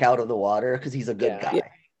pull Jack out of the water because he's a good guy. Yeah.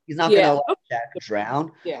 He's not going to let Jack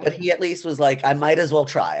drown. Yeah. But he at least was like, I might as well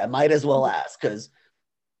try. I might as well ask, because.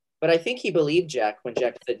 But I think he believed Jack when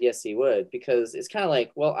Jack said yes, he would, because it's kind of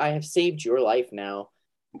like, well, I have saved your life now.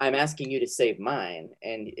 I'm asking you to save mine.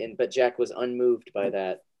 But Jack was unmoved by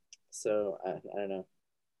that. So I don't know.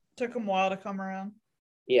 Took him a while to come around.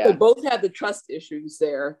 Yeah. They both had the trust issues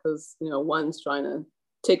there, because, one's trying to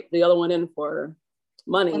take the other one in for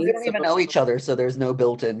money. Well, they don't even know each other, so there's no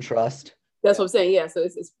built-in trust. That's what I'm saying. Yeah. So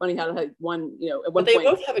it's funny how one, at one but they point.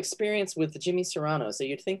 both have experience with Jimmy Serrano, so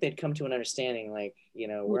you'd think they'd come to an understanding, like,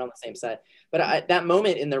 we're on the same side. But that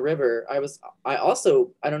moment in the river, I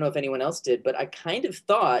don't know if anyone else did, but I kind of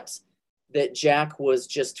thought that Jack was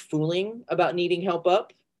just fooling about needing help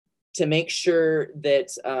up to make sure that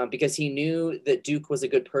because he knew that Duke was a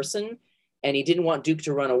good person and he didn't want Duke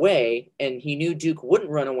to run away, and he knew Duke wouldn't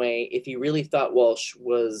run away if he really thought Walsh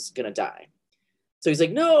was gonna die. So he's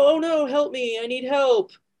like, no, oh no, help me, I need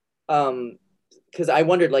help. Because I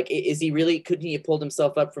wondered, like, is he really, couldn't he have pulled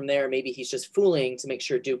himself up from there? Maybe he's just fooling to make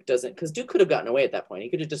sure Duke doesn't, because Duke could have gotten away at that point. He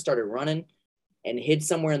could have just started running and hid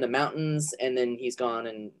somewhere in the mountains, and then he's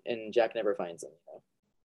gone, and Jack never finds him.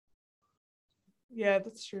 Yeah,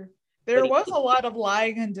 that's true. There was a lot of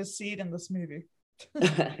lying and deceit in this movie.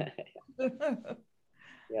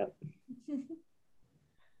 Yeah.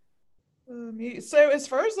 So as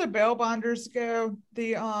far as the bail bonders go,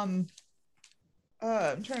 I'm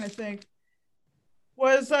trying to think.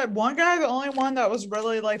 Was that one guy the only one that was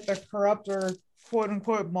really like the corrupt or quote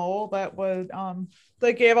unquote mole that would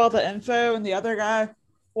that gave all the info, and the other guy,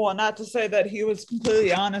 well, not to say that he was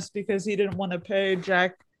completely honest because he didn't want to pay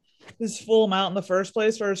Jack his full amount in the first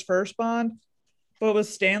place for his first bond, but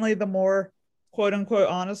was Stanley the more quote unquote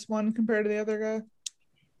honest one compared to the other guy?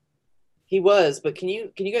 He was, but can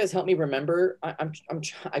you guys help me remember?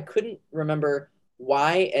 I couldn't remember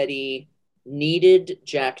why Eddie needed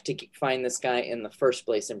Jack to find this guy in the first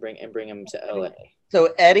place and bring him to LA.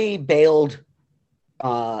 So Eddie bailed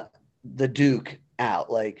the Duke out.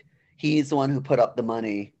 Like, he's the one who put up the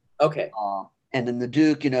money. Okay. And then the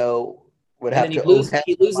Duke, would have to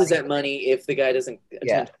he loses that money if the guy doesn't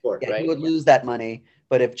attend court, right? He would lose that money,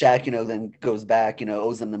 but if Jack, then goes back,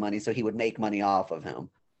 owes him the money, so he would make money off of him.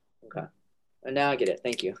 Okay. And now I get it.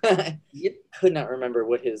 Thank you. Yep. Could not remember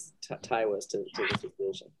what his tie was to the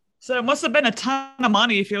situation. So it must have been a ton of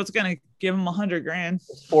money if he was going to give him $100,000.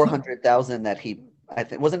 $400,000 that he, I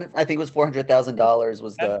think it was $400,000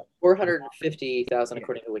 was the $450,000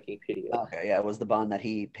 according to Wikipedia. Okay, yeah, it was the bond that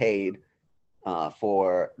he paid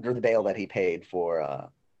or the bail that he paid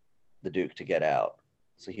for the Duke to get out.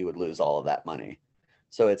 So he would lose all of that money.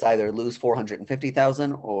 So it's either lose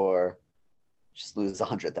 $450,000 or just lose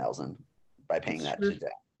 100,000 by paying that to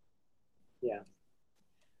Jack.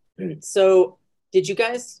 So, did you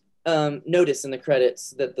guys notice in the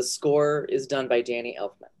credits that the score is done by Danny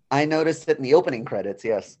Elfman? I noticed it in the opening credits.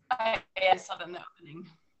 Yes. I saw that in the opening.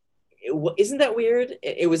 Isn't that weird?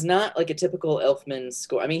 It was not like a typical Elfman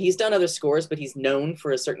score. I mean, he's done other scores, but he's known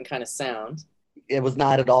for a certain kind of sound. It was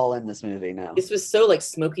not at all in this movie. No. This was so like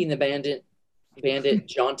Smokey and the Bandit,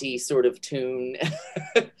 jaunty sort of tune. I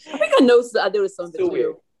think I noticed something So too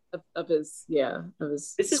weird. of his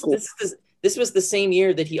This school. this was the same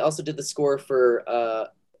year that he also did the score for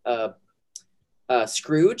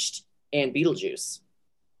Scrooged and Beetlejuice.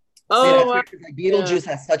 Oh, Yeah, like Beetlejuice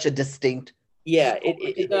has such a distinct. Yeah,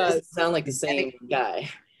 it does. doesn't sound like the same guy.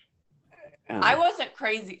 I wasn't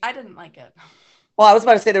crazy. I didn't like it. Well, I was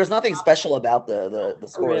about to say there was nothing special about the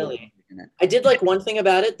score. Really? I did like one thing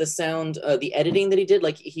about it, the sound, the editing that he did.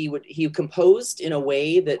 Like he composed in a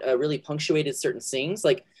way that really punctuated certain scenes.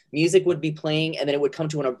 Like music would be playing and then it would come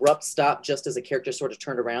to an abrupt stop just as a character sort of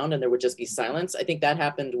turned around and there would just be silence. I think that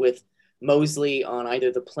happened with Mosley on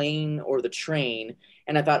either the plane or the train.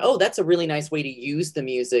 And I thought, oh, that's a really nice way to use the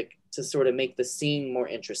music to sort of make the scene more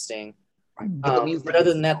interesting. But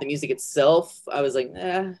other than that, the music itself, I was like,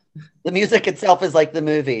 eh. The music itself is like the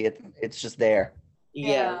movie. It's just there.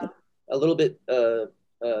 Yeah. A little bit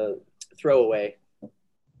throwaway.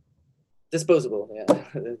 Disposable, yeah.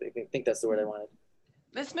 I think that's the word I wanted.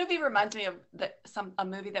 This movie reminds me of a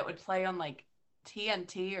movie that would play on like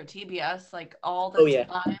TNT or TBS like all the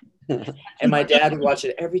time. And my dad would watch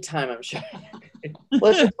it every time, I'm sure.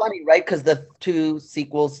 Well, it's just funny, right? Because the 2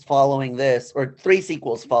 sequels following this, or 3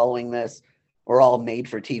 sequels following this, were all made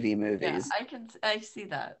for TV movies. Yeah, I see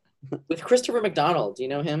that. With Christopher McDonald, do you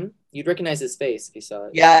know him? You'd recognize his face if you saw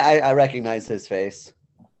it. Yeah, I recognize his face.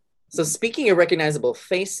 So speaking of recognizable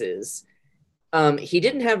faces, he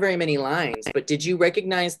didn't have very many lines, but did you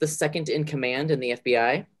recognize the second in command in the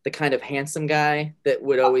FBI? The kind of handsome guy that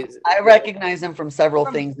would always... I recognize him from several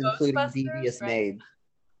From things, including Ghostbusters, Devious right? Maids.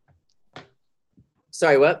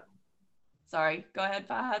 Sorry, what? Sorry, go ahead,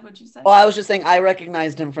 Fahad. What'd you say? Well, I was just saying I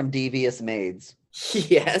recognized him from Devious Maids.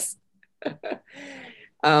 Yes.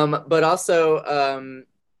 But also,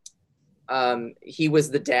 he was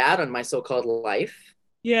the dad on My So-Called Life.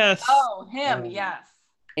 Yes. Oh, him, yes.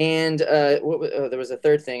 And there was a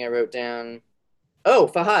third thing I wrote down. Oh,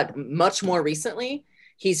 Fahad, much more recently,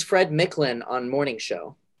 he's Fred Micklin on Morning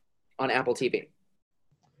Show on Apple TV.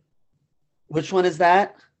 Which one is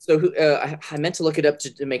that? So I meant to look it up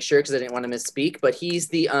to make sure because I didn't want to misspeak, but he's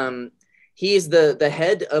the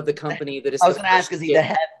head of the company that is. I was going to ask, is he the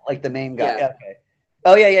head, like the main guy? Yeah. Okay.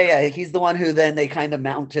 Oh yeah. He's the one who then they kind of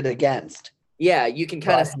mounted against. Yeah, you can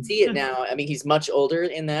kind of see it now. I mean, he's much older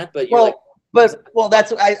in that, but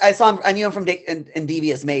that's I saw him. I knew him from in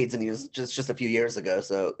Devious Maids, and he was just a few years ago.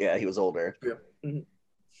 So yeah, he was older.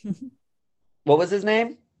 Mm-hmm. What was his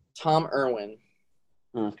name? Tom Irwin.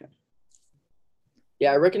 Okay.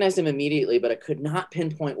 Yeah, I recognized him immediately, but I could not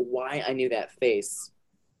pinpoint why I knew that face.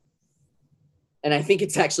 And I think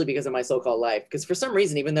it's actually because of My So-Called Life. Because for some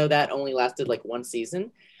reason, even though that only lasted like 1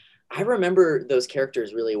 season, I remember those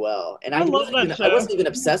characters really well. And I wasn't even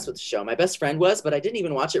obsessed with the show. My best friend was, but I didn't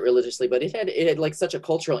even watch it religiously. But it had like such a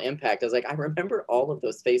cultural impact. I was like, I remember all of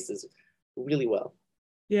those faces really well.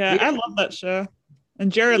 Yeah, I love that show.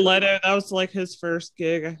 And Jared Leto, that was like his first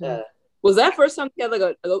gig, I think. Was that first time he had like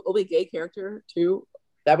a openly gay character too?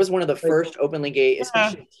 That was one of the first openly gay,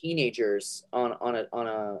 especially teenagers on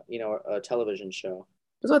a television show.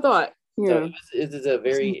 That's what I thought. Yeah. So it is a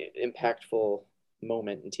very impactful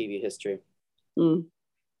moment in TV history. Mm.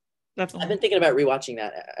 Definitely. I've been thinking about rewatching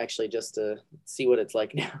that actually just to see what it's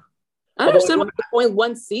like now. I understand why it's only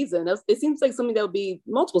 1 season. It seems like something that would be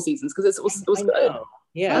multiple seasons because it was good.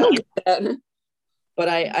 Yeah. I don't get that. But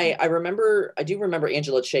I do remember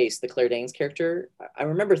Angela Chase, the Claire Danes character. I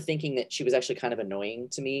remember thinking that she was actually kind of annoying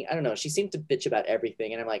to me. I don't know. She seemed to bitch about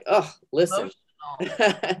everything. And I'm like, oh, listen.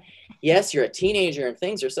 Yes, you're a teenager and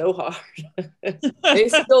things are so hard. They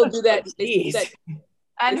still do that.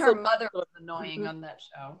 And her mother was annoying on that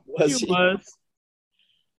show. She was.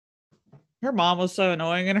 Her mom was so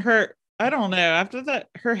annoying. And I don't know, after that,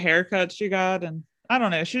 her haircut she got, and I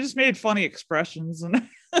don't know, she just made funny expressions. And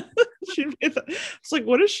it's like,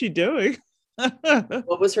 what is she doing?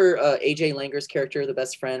 What was her AJ Langer's character, the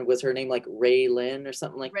best friend? Was her name like Ray Lynn or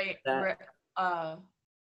something like that?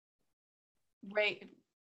 Ray,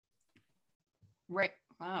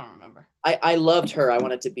 I don't remember. I loved her. I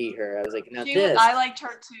wanted to be her. I was like, now I liked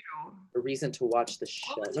her too. A reason to watch the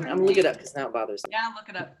show. I'm gonna look it up because now it bothers me. Yeah, look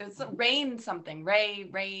it up. It's Rain something.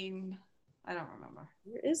 Rain. I don't remember.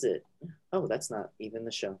 Where is it? Oh, that's not even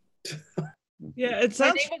the show. Yeah, it Her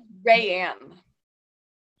sounds. name was Rayanne.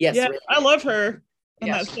 Yes, Yeah, Ray- I love her in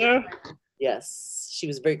Yeah, that show. yes, she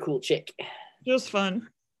was a very cool chick. Just fun.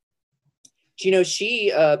 You know,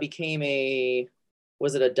 she became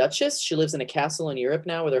was it a duchess? She lives in a castle in Europe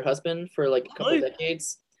now with her husband for like a couple of Really?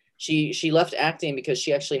 decades. She left acting because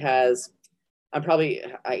she actually has, I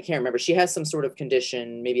can't remember. She has some sort of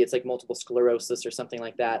condition. Maybe it's like multiple sclerosis or something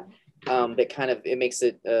like that. That kind of, it makes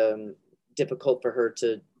it difficult for her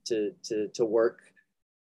to work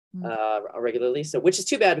regularly. So, which is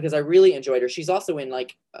too bad because I really enjoyed her. She's also in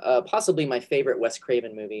like possibly my favorite Wes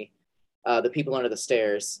Craven movie, The People Under the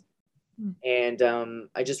Stairs. And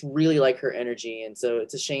I just really like her energy. And so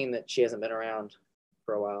it's a shame that she hasn't been around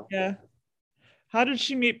for a while. Yeah. How did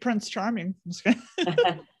she meet Prince Charming?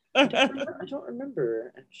 I don't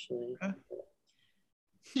remember actually.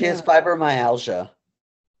 She has fibromyalgia.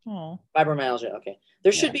 Oh. Fibromyalgia. Okay.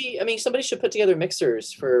 There should be, I mean, somebody should put together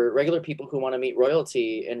mixers for regular people who want to meet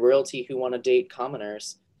royalty and royalty who want to date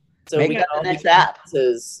commoners. So Make we that can the all next be app.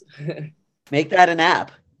 princes. Make that an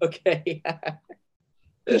app. Okay.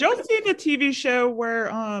 Did y'all see the TV show where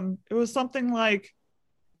it was something like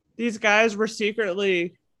these guys were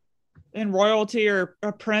secretly in royalty or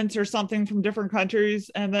a prince or something from different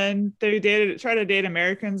countries, and then they try to date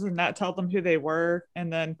Americans and not tell them who they were,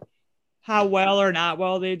 and then how well or not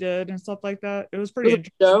well they did and stuff like that. It was pretty Was it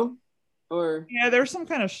interesting. a show? Or Yeah, there was some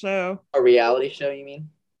kind of show. A reality show, you mean?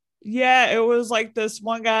 Yeah, it was like this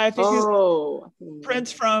one guy, I think he's oh,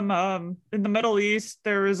 prince from in the Middle East.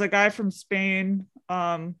 There was a guy from Spain.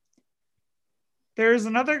 There's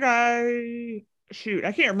another guy, shoot,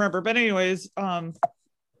 I can't remember, but anyways,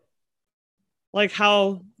 like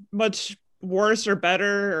how much worse or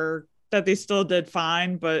better, or that they still did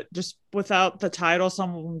fine, but just without the title,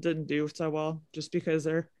 some of them didn't do so well just because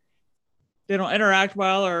they don't interact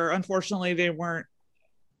well, or unfortunately they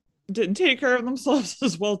didn't take care of themselves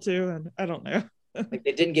as well too, and I don't know. Like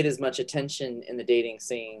they didn't get as much attention in the dating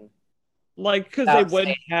scene. Like because they Without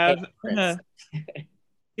wouldn't have Prince.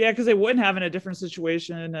 yeah, because they wouldn't have in a different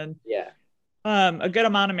situation, and Yeah. a good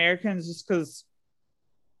amount of Americans, just because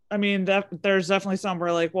I mean that there's definitely some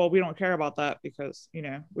where like, well, we don't care about that because we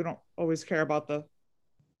don't always care about the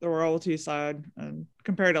royalty side, and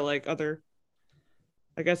compared to like other,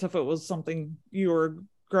 I guess if it was something you were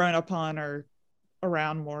growing up on or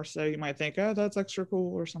around more, so you might think, oh, that's extra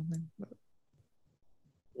cool or something. But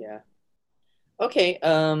Yeah. Okay.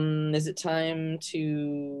 Is it time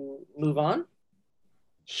to move on?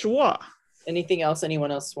 sure. Anything else anyone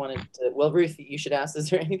else wanted to? Well, Ruth, you should ask. Is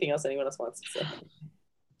there anything else anyone else wants to say?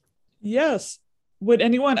 Yes. Would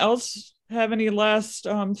anyone else have any last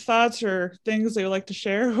thoughts or things they would like to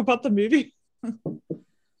share about the movie?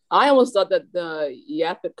 I almost thought that the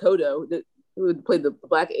Yaphet Kotto, who played the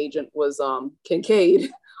black agent, was Kincaid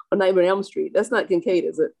on Nightmare on Elm Street. That's not Kincaid,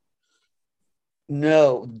 is it?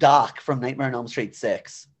 No, Doc from Nightmare on Elm Street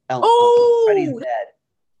 6. Freddy's Oh, dead.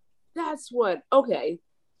 that's what. Okay,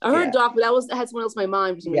 I heard Yeah. Doc, but I had someone else in my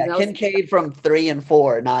mind for some Yeah, reason. I was- Kincaid from 3 and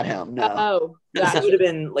 4, not him. No. Oh, It gotcha. would have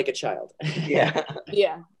been like a child. Yeah.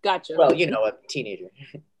 Yeah, gotcha. Well, a teenager.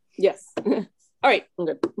 yes. All right, I'm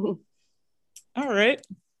good. All right.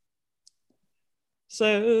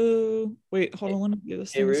 So wait, hold on. Let me get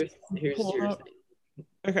this. Hey, thing Ruth, here's pull your up.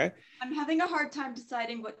 Okay. I'm having a hard time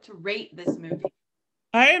deciding what to rate this movie.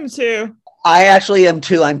 I am too. I actually am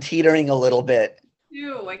too. I'm teetering a little bit.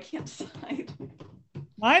 Ew, I can't decide.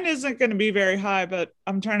 Mine isn't going to be very high, but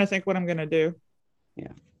I'm trying to think what I'm going to do.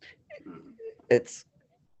 It's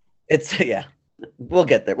yeah. We'll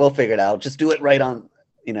get there. We'll figure it out. Just do it right on,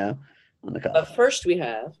 on the cuff. But first we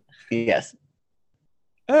have Yes.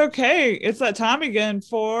 Okay, it's that time again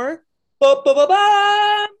for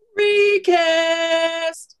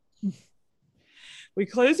recast. we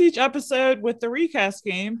close each episode with the recast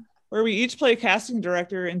game, where we each play casting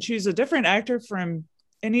director and choose a different actor from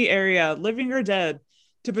any area, living or dead,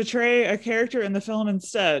 to portray a character in the film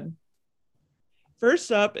instead.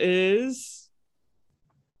 First up is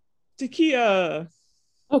Takia.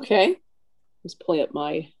 Okay, let's play up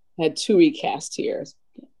I had 2 recasts here.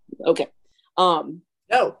 Okay.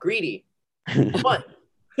 No, greedy. One.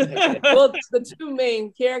 Well, the 2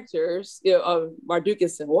 main characters, of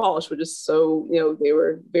Mardukas and Walsh were just so, they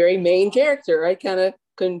were very main character. I kind of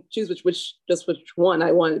couldn't choose which one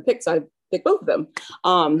I wanted to pick, so I picked both of them.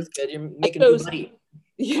 Good. You're making good money.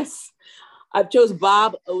 Yes, I chose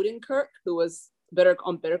Bob Odenkirk, who was Better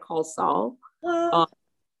Call Saul,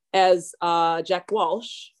 as Jack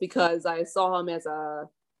Walsh, because I saw him as a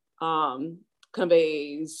kind of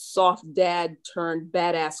a soft dad turned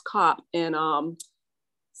badass cop in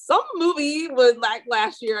some movie was like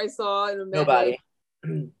last year I saw in Nobody.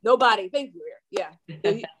 Nobody. Thank you. Yeah.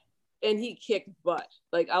 And he kicked butt.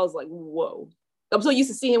 Like, I was like, whoa. I'm so used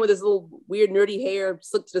to seeing him with his little weird nerdy hair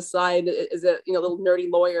slicked to the side as a little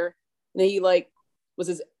nerdy lawyer. And then he turned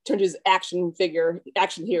to his action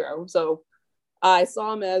hero. So I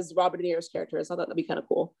saw him as Robert De Niro's character. So I thought that'd be kind of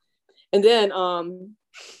cool. And then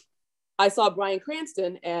I saw Bryan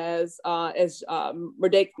Cranston as Murdakus,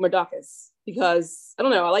 because I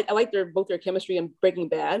don't know, I like both their chemistry in Breaking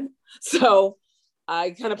Bad. So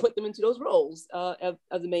I kind of put them into those roles of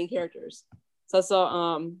the main characters. So I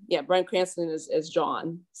saw Bryan Cranston as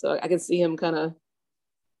John. So I can see him kind of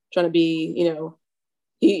trying to be,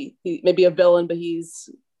 he may be a villain, but he's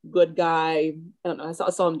a good guy. I don't know. I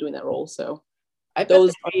saw him doing that role. So I bet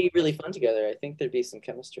they'd be really fun together. I think there'd be some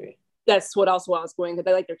chemistry. That's what also I was going, because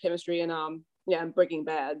I like their chemistry and Breaking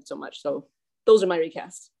Bad so much. So those are my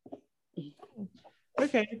recasts.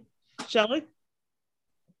 Okay. Shelley?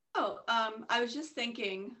 Oh, I was just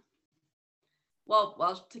thinking, well,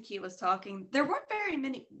 while Taki was talking, there weren't very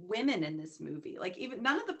many women in this movie. Like, even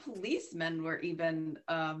none of the policemen were even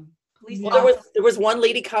police. Well, there was one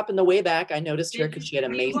lady cop in the way back. I noticed her because she had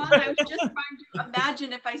amazing. I was just trying to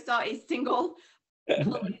imagine if I saw a single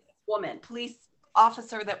police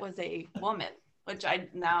officer that was a woman, which I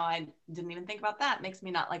didn't even think about that. It makes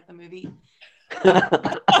me not like the movie. There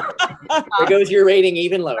goes your rating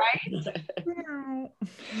even lower. Right?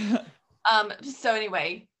 So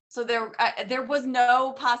anyway, so there was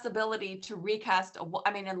no possibility to recast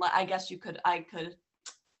I guess I could.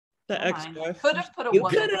 The ex-wife. Could have put a You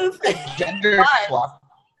woman. could have. Gender swap.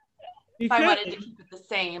 If I wanted to keep it the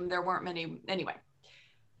same, there weren't many. Anyway,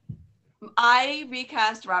 I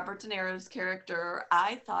recast Robert De Niro's character.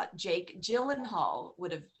 I thought Jake Gyllenhaal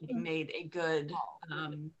would have made a good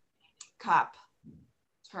cop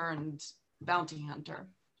turned bounty hunter.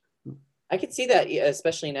 I could see that,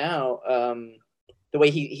 especially now. The way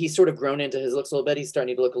he's sort of grown into his looks a little bit. He's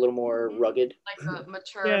starting to look a little more rugged. Like a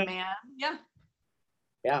mature man. Yeah.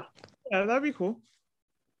 Yeah, that'd be cool.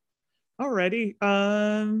 Alrighty.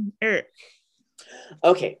 Eric.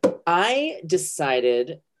 Okay. I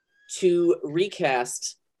decided to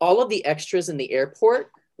recast all of the extras in the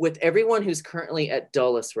airport with everyone who's currently at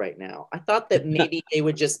Dulles right now. I thought that maybe they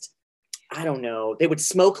would just, I don't know, they would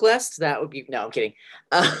smoke less. That would be, no, I'm kidding.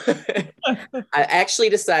 I actually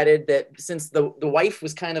decided that since the wife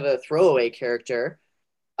was kind of a throwaway character,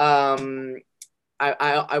 I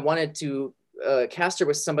wanted to cast her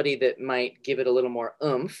with somebody that might give it a little more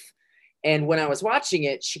oomph. And when I was watching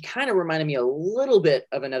it, she kind of reminded me a little bit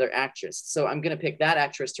of another actress. So I'm going to pick that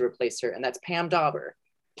actress to replace her. And that's Pam Dauber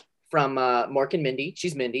from Mork and Mindy.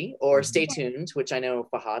 She's Mindy. Or Stay Tuned, which I know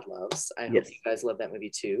Fahad loves. I hope you guys love that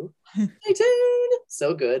movie too. Stay tuned.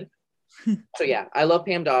 So good. So yeah, I love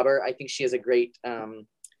Pam Dauber. I think she has a great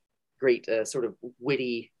sort of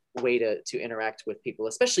witty way to interact with people,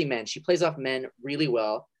 especially men. She plays off men really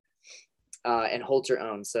well and holds her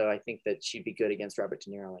own. So I think that she'd be good against Robert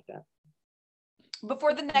De Niro like that.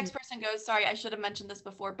 Before the next person goes, sorry, I should have mentioned this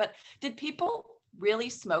before, but did people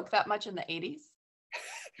really smoke that much in the 80s?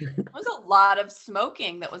 There was a lot of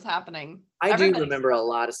smoking that was happening. I do remember a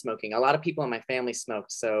lot of smoking. A lot of people in my family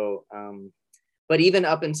smoked. So, but even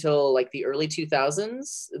up until like the early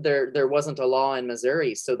 2000s, there wasn't a law in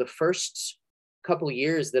Missouri. So the first couple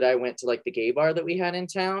years that I went to like the gay bar that we had in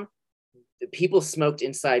town, people smoked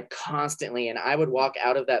inside constantly, and I would walk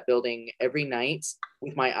out of that building every night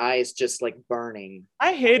with my eyes just like burning.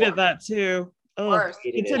 I hated that too. Oh,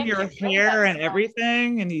 it's in your hair and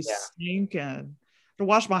everything, and you stink. And to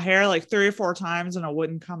wash my hair like 3 or 4 times, and it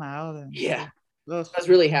wouldn't come out. And, I was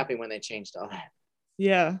really happy when they changed all that.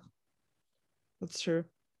 Yeah, that's true.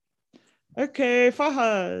 Okay,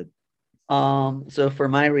 Fahad. So for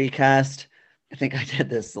my recast, I think I did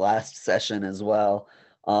this last session as well.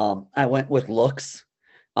 I went with looks.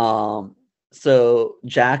 So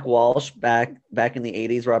Jack Walsh back in the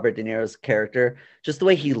 80s, Robert De Niro's character, just the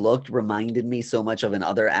way he looked reminded me so much of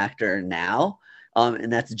another actor now.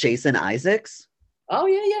 And that's Jason Isaacs. Oh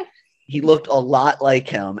yeah. He looked a lot like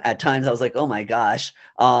him. At times I was like, oh my gosh.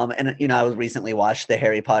 And I was recently watched the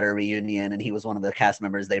Harry Potter reunion, and he was one of the cast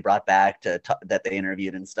members they brought back that they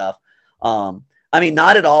interviewed and stuff.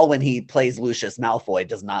 Not at all when he plays Lucius Malfoy,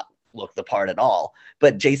 does not look the part at all,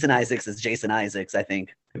 but Jason Isaacs is Jason Isaacs, I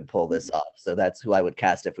think, could pull this off. So that's who I would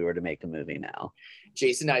cast if we were to make a movie now.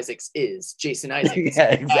 Jason Isaacs is Jason Isaacs.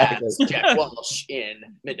 Yeah, exactly. As Jack Walsh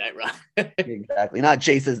in Midnight Run. Exactly. Not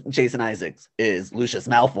Jason Isaacs is Lucius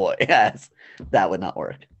Malfoy. Yes, that would not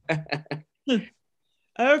work. Okay,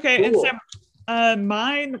 Cool. and so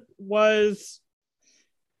mine was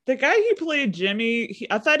the guy who played Jimmy.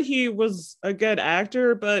 I thought he was a good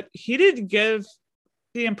actor, but he didn't give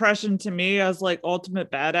the impression to me as like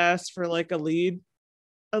ultimate badass for like a lead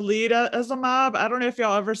as a mob. I don't know if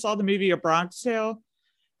y'all ever saw the movie A Bronx Tale,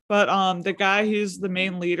 but the guy who's the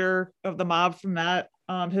main leader of the mob from that,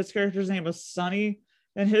 his character's name was Sonny,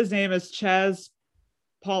 and his name is Chaz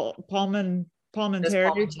Palminteri.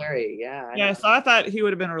 Palminteri, yeah. Yeah, so I thought he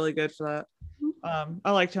would have been really good for that.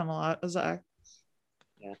 I liked him a lot as a.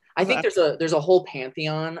 Yeah, I think there's a whole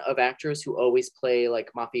pantheon of actors who always play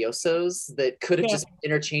like mafiosos that could have just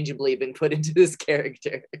interchangeably been put into this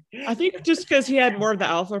character. I think just because he had more of the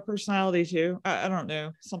alpha personality too. I don't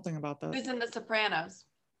know, something about that. Who's in The Sopranos?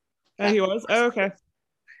 Oh, he was? Oh, okay.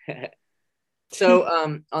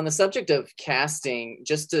 So on the subject of casting,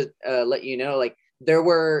 just to let you know, like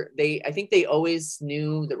I think they always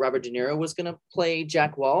knew that Robert De Niro was going to play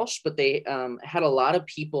Jack Walsh, but they had a lot of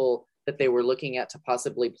people that they were looking at to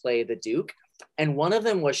possibly play the Duke, and one of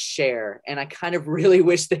them was Cher, and I kind of really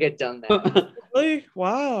wish they had done that. Really?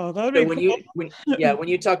 Wow, that would be cool. When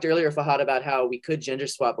you talked earlier, Fahad, about how we could gender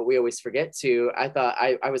swap, but we always forget to, I thought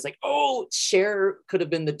I was like, oh, Cher could have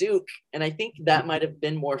been the Duke, and I think that might have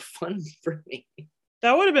been more fun for me.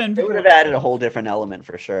 That would have been. It would have added a whole different element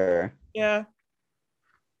for sure. Yeah,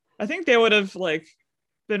 I think they would have like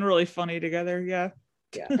been really funny together. Yeah.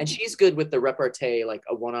 Yeah, and she's good with the repartee, like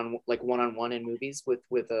a one-on-one in movies with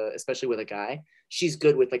especially with a guy. She's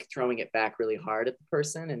good with like throwing it back really hard at the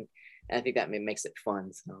person, and I think that makes it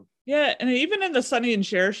fun. So yeah, and even in the Sonny and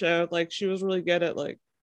Cher show, like she was really good at like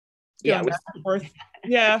going back and forth.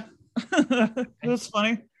 Yeah, it was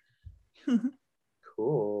funny.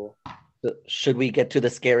 Cool. Should we get to the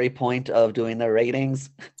scary point of doing the ratings?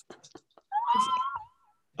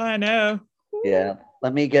 I know. Yeah.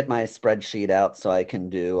 Let me get my spreadsheet out so I can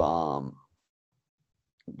do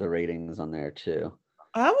the ratings on there too.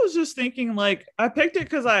 I was just thinking, like, I picked it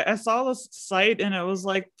because I saw this site and it was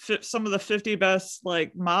like some of the 50 best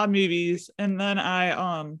like mob movies, and then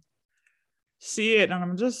I see it and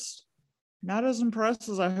I'm just not as impressed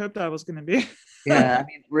as I hoped I was going to be. Yeah, I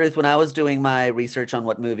mean, Ruth, when I was doing my research on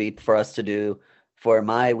what movie for us to do for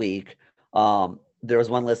my week, there was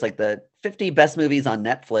one list like the 50 best movies on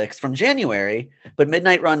Netflix from January, but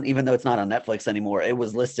Midnight Run, even though it's not on Netflix anymore, it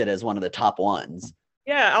was listed as one of the top ones.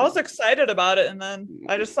 Yeah, I was excited about it, and then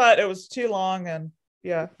I just thought it was too long, and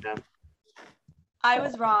yeah. I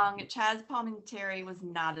was wrong. Chaz Palminteri was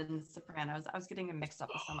not in The Sopranos. I was getting him mixed up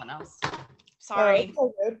with someone else. Sorry.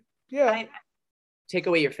 Oh, good. Yeah. Take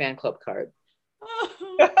away your fan club card.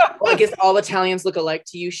 Well, I guess all Italians look alike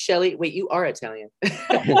to you, Shelley. Wait, you are Italian.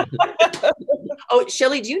 Oh,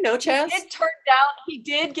 Shelley, do you know Chaz? It turned out he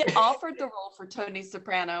did get offered the role for Tony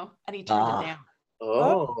Soprano, and he turned it down.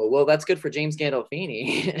 Oh, well, that's good for James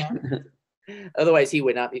Gandolfini. Otherwise, he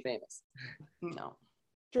would not be famous. No.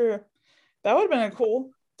 True. That would have been cool,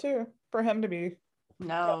 too, for him to be.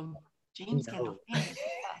 No. James Gandolfini.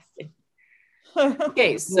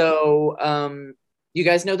 Okay, so you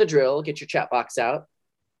guys know the drill. Get your chat box out.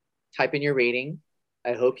 Type in your rating.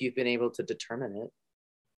 I hope you've been able to determine it.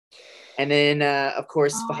 And then, of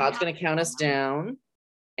course, Fahad's going to count us down.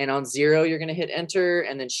 And on 0, you're going to hit enter.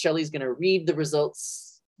 And then Shelley's going to read the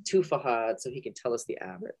results to Fahad so he can tell us the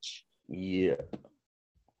average. Yeah.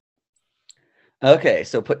 Okay,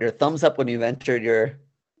 so put your thumbs up when you've entered your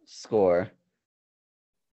score.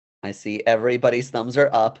 I see everybody's thumbs are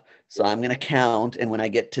up. So I'm going to count. And when I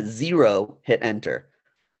get to 0, hit enter.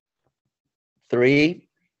 3,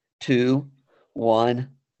 2, 1,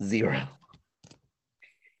 0.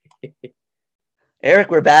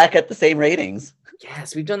 Eric, we're back at the same ratings.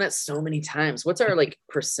 Yes, we've done that so many times. What's our like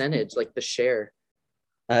percentage, like the share?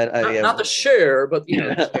 Not the share, but you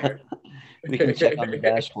know, the share. We can check on the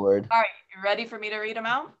dashboard. All right, you ready for me to read them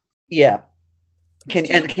out? Yeah. Can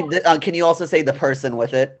you also say the person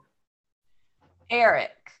with it?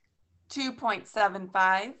 Eric,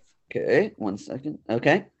 2.75. Okay, 1 second.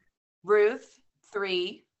 Okay. Ruth,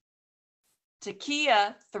 3.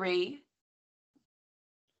 Takia, 3.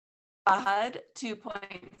 Fahad,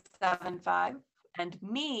 2.75. And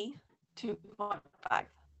me, 2.5.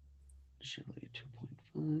 Shelley,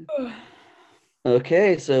 2.5.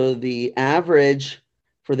 Okay, so the average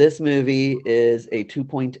for this movie is a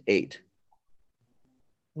 2.8.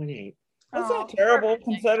 2.8. That's not terrible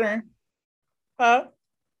considering. Huh?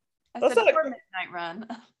 That's a poor Midnight Run.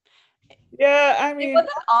 Yeah, I mean, it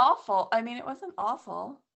wasn't awful. It wasn't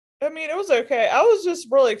awful. I mean, it was okay. I was just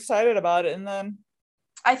really excited about it, and then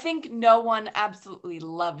I think no one absolutely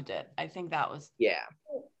loved it. I think that was you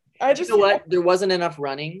know what? There wasn't enough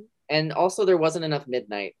running, and also there wasn't enough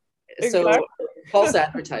midnight. Exactly. So false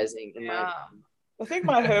advertising in my opinion. I think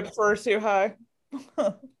my hopes were too high.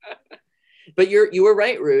 But you were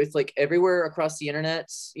right, Ruth. Like everywhere across the internet,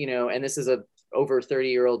 you know, and this is a over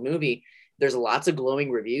 30-year-old movie. There's lots of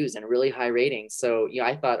glowing reviews and really high ratings. So yeah,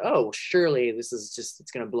 I thought, oh, surely this is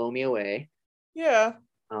it's gonna blow me away. Yeah.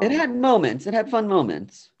 It had moments. It had fun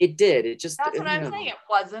moments. It did. It just That's what I'm saying. It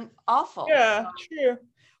wasn't awful. Yeah, true.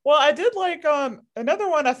 Well, I did like another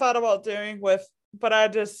one I thought about doing with, but I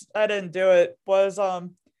didn't do it, was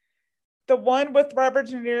the one with Robert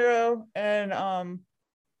De Niro and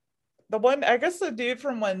the one, I guess, the dude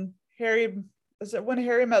from When Harry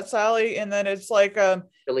Met Sally, and then it's like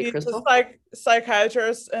Billy he's Crystal? a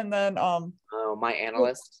psychiatrist, and then Oh, My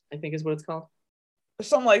Analyst, I think is what it's called.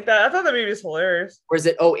 something like that. I thought that movie was hilarious. Or is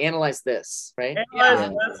it Analyze This, right?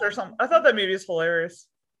 Analyze This or something. I thought that movie was hilarious.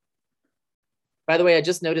 By the way, I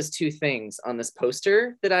just noticed two things on this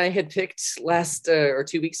poster that I had picked last or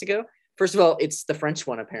 2 weeks ago. First of all, it's the French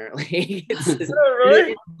one, apparently. Oh,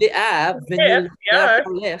 really?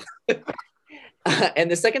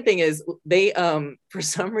 And the second thing is they, for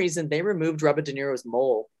some reason, they removed Robert De Niro's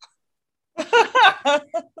mole.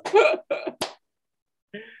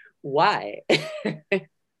 Why? I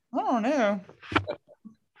don't know.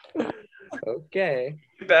 Okay.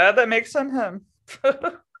 Too bad that makes him.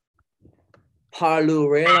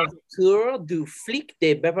 Parleur du flic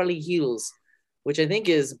de Beverly Hills, which I think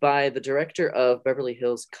is by the director of Beverly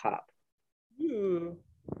Hills Cop. Ooh.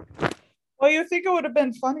 Well, you think it would have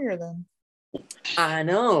been funnier then? I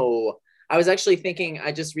know. I was actually thinking,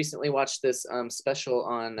 I just recently watched this special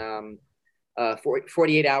on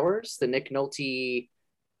 48 Hours, the Nick Nolte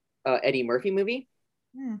Eddie Murphy movie.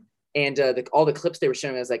 And all the clips they were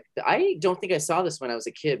showing, I was like, I don't think I saw this when I was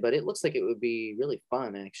a kid, but it looks like it would be really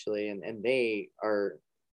fun, actually. And they are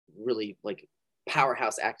really like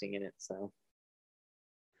powerhouse acting in it. So,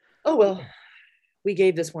 oh well, we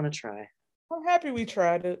gave this one a try. I'm happy we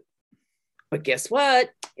tried it. But guess what?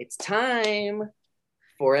 It's time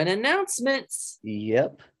for an announcement.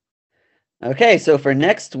 Yep. Okay, so for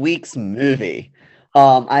next week's movie,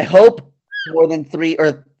 I hope more than three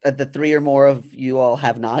or more of you all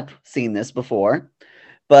have not seen this before,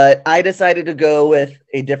 but I decided to go with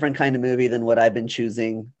a different kind of movie than what I've been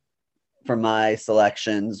choosing for my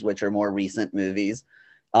selections, which are more recent movies.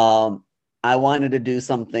 I wanted to do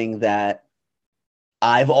something that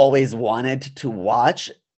I've always wanted to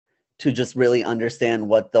watch to just really understand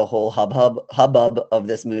what the whole hubbub of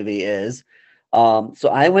this movie is. So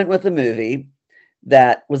I went with a movie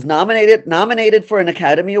that was nominated for an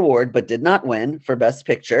Academy Award, but did not win for Best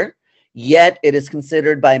Picture. Yet it is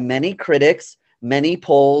considered by many critics, many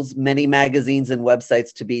polls, many magazines and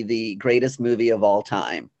websites to be the greatest movie of all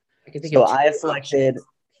time. So I have selected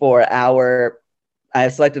for our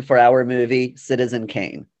movie Citizen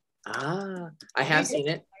Kane. I have seen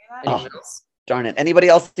it. Oh, darn it. Anybody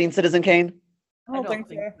else seen Citizen Kane? I don't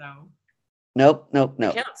think so. Nope.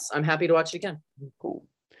 It counts. I'm happy to watch it again. Cool.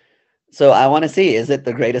 So I want to see, is it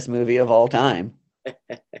the greatest movie of all time?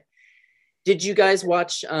 Did you guys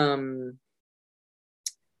watch Mank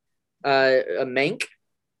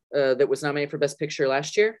that was nominated for Best Picture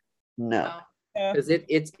last year? No. Because it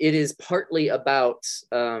is partly about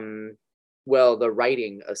the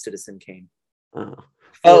writing of Citizen Kane.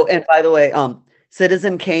 Oh, and by the way,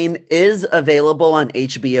 Citizen Kane is available on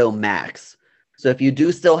HBO Max. So if you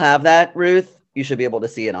do still have that, Ruth, you should be able to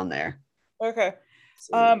see it on there. Okay.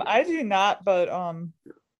 I do not, but I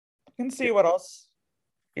can see what else.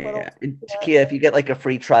 Yeah. And Takia, if you get like a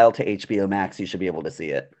free trial to HBO Max, you should be able to see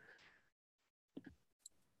it.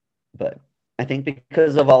 But I think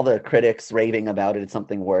because of all the critics raving about it, it's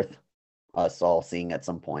something worth us all seeing at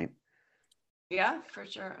some point. Yeah, for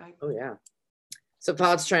sure. Oh yeah. So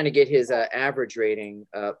Todd's trying to get his average rating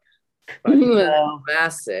up.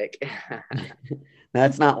 Classic.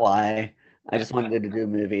 That's not why. I just wanted to do a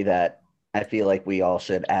movie that I feel like we all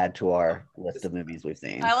should add to our list of movies we've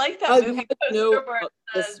seen. I like that movie. Know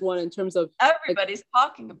this one in terms of everybody's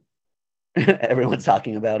talking about Everyone's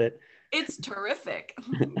talking about it. It's terrific.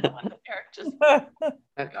 Eric just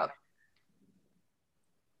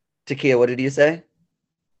Takia, what did you say?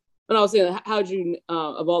 And I was saying, how'd you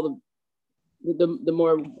of all the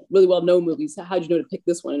more really well known movies, how'd you know to pick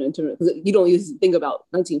this one? Because you don't usually think about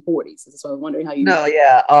 1940s, so I was wondering how you. No,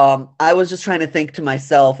 yeah. I was just trying to think to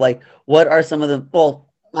myself, like, what are some of the?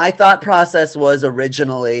 Well, my thought process was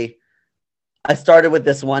originally, I started with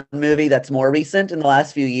this one movie that's more recent in the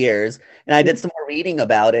last few years, and I did some more reading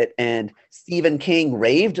about it. And Stephen King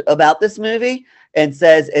raved about this movie and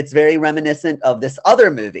says it's very reminiscent of this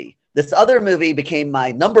other movie. This other movie became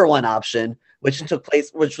my number one option, which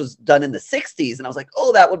was done in the 60s. And I was like,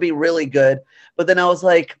 oh, that would be really good. But then I was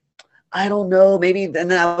like, I don't know, maybe. And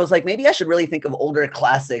then I was like, maybe I should really think of older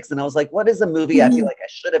classics. And I was like, what is a movie I feel like I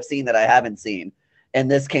should have seen that I haven't seen?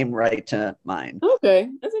 And this came right to mind. Okay,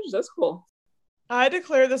 that's interesting. That's cool. I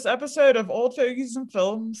declare this episode of Old Fogies and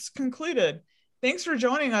Films concluded. Thanks for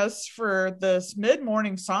joining us for this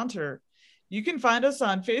mid-morning saunter. You can find us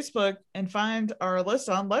on Facebook and find our list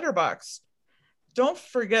on Letterboxd. Don't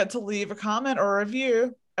forget to leave a comment or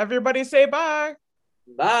review. Everybody say bye.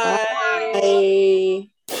 Bye.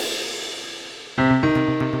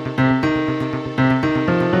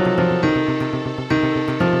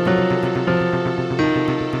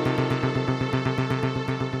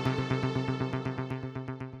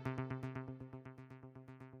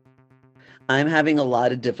 I'm having a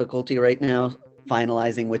lot of difficulty right now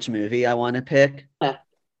finalizing which movie I want to pick. I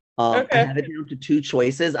have it down to two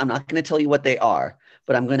choices. I'm not going to tell you what they are,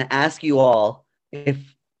 but I'm going to ask you all if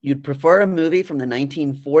you'd prefer a movie from the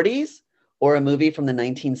 1940s or a movie from the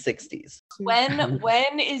 1960s.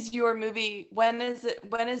 When is your movie? When is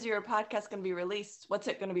your podcast going to be released? What's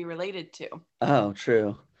it going to be related to? Oh,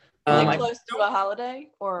 true. Close to a holiday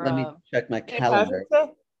or? Let me check my calendar.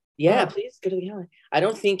 Yeah, please go to the calendar. I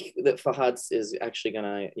don't think that Fahad's is actually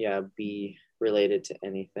gonna be related to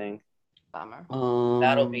anything. Bummer.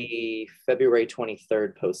 That'll be February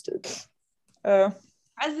 23rd posted. Oh.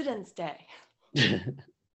 President's Day.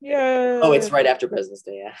 Yeah. Oh, it's right after President's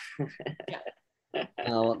Day. Yeah.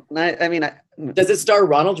 Does it star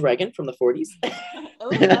Ronald Reagan from the 40s?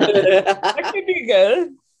 That could be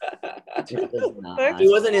good. It does not. He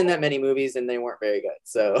wasn't in that many movies, and they weren't very good.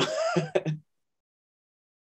 So.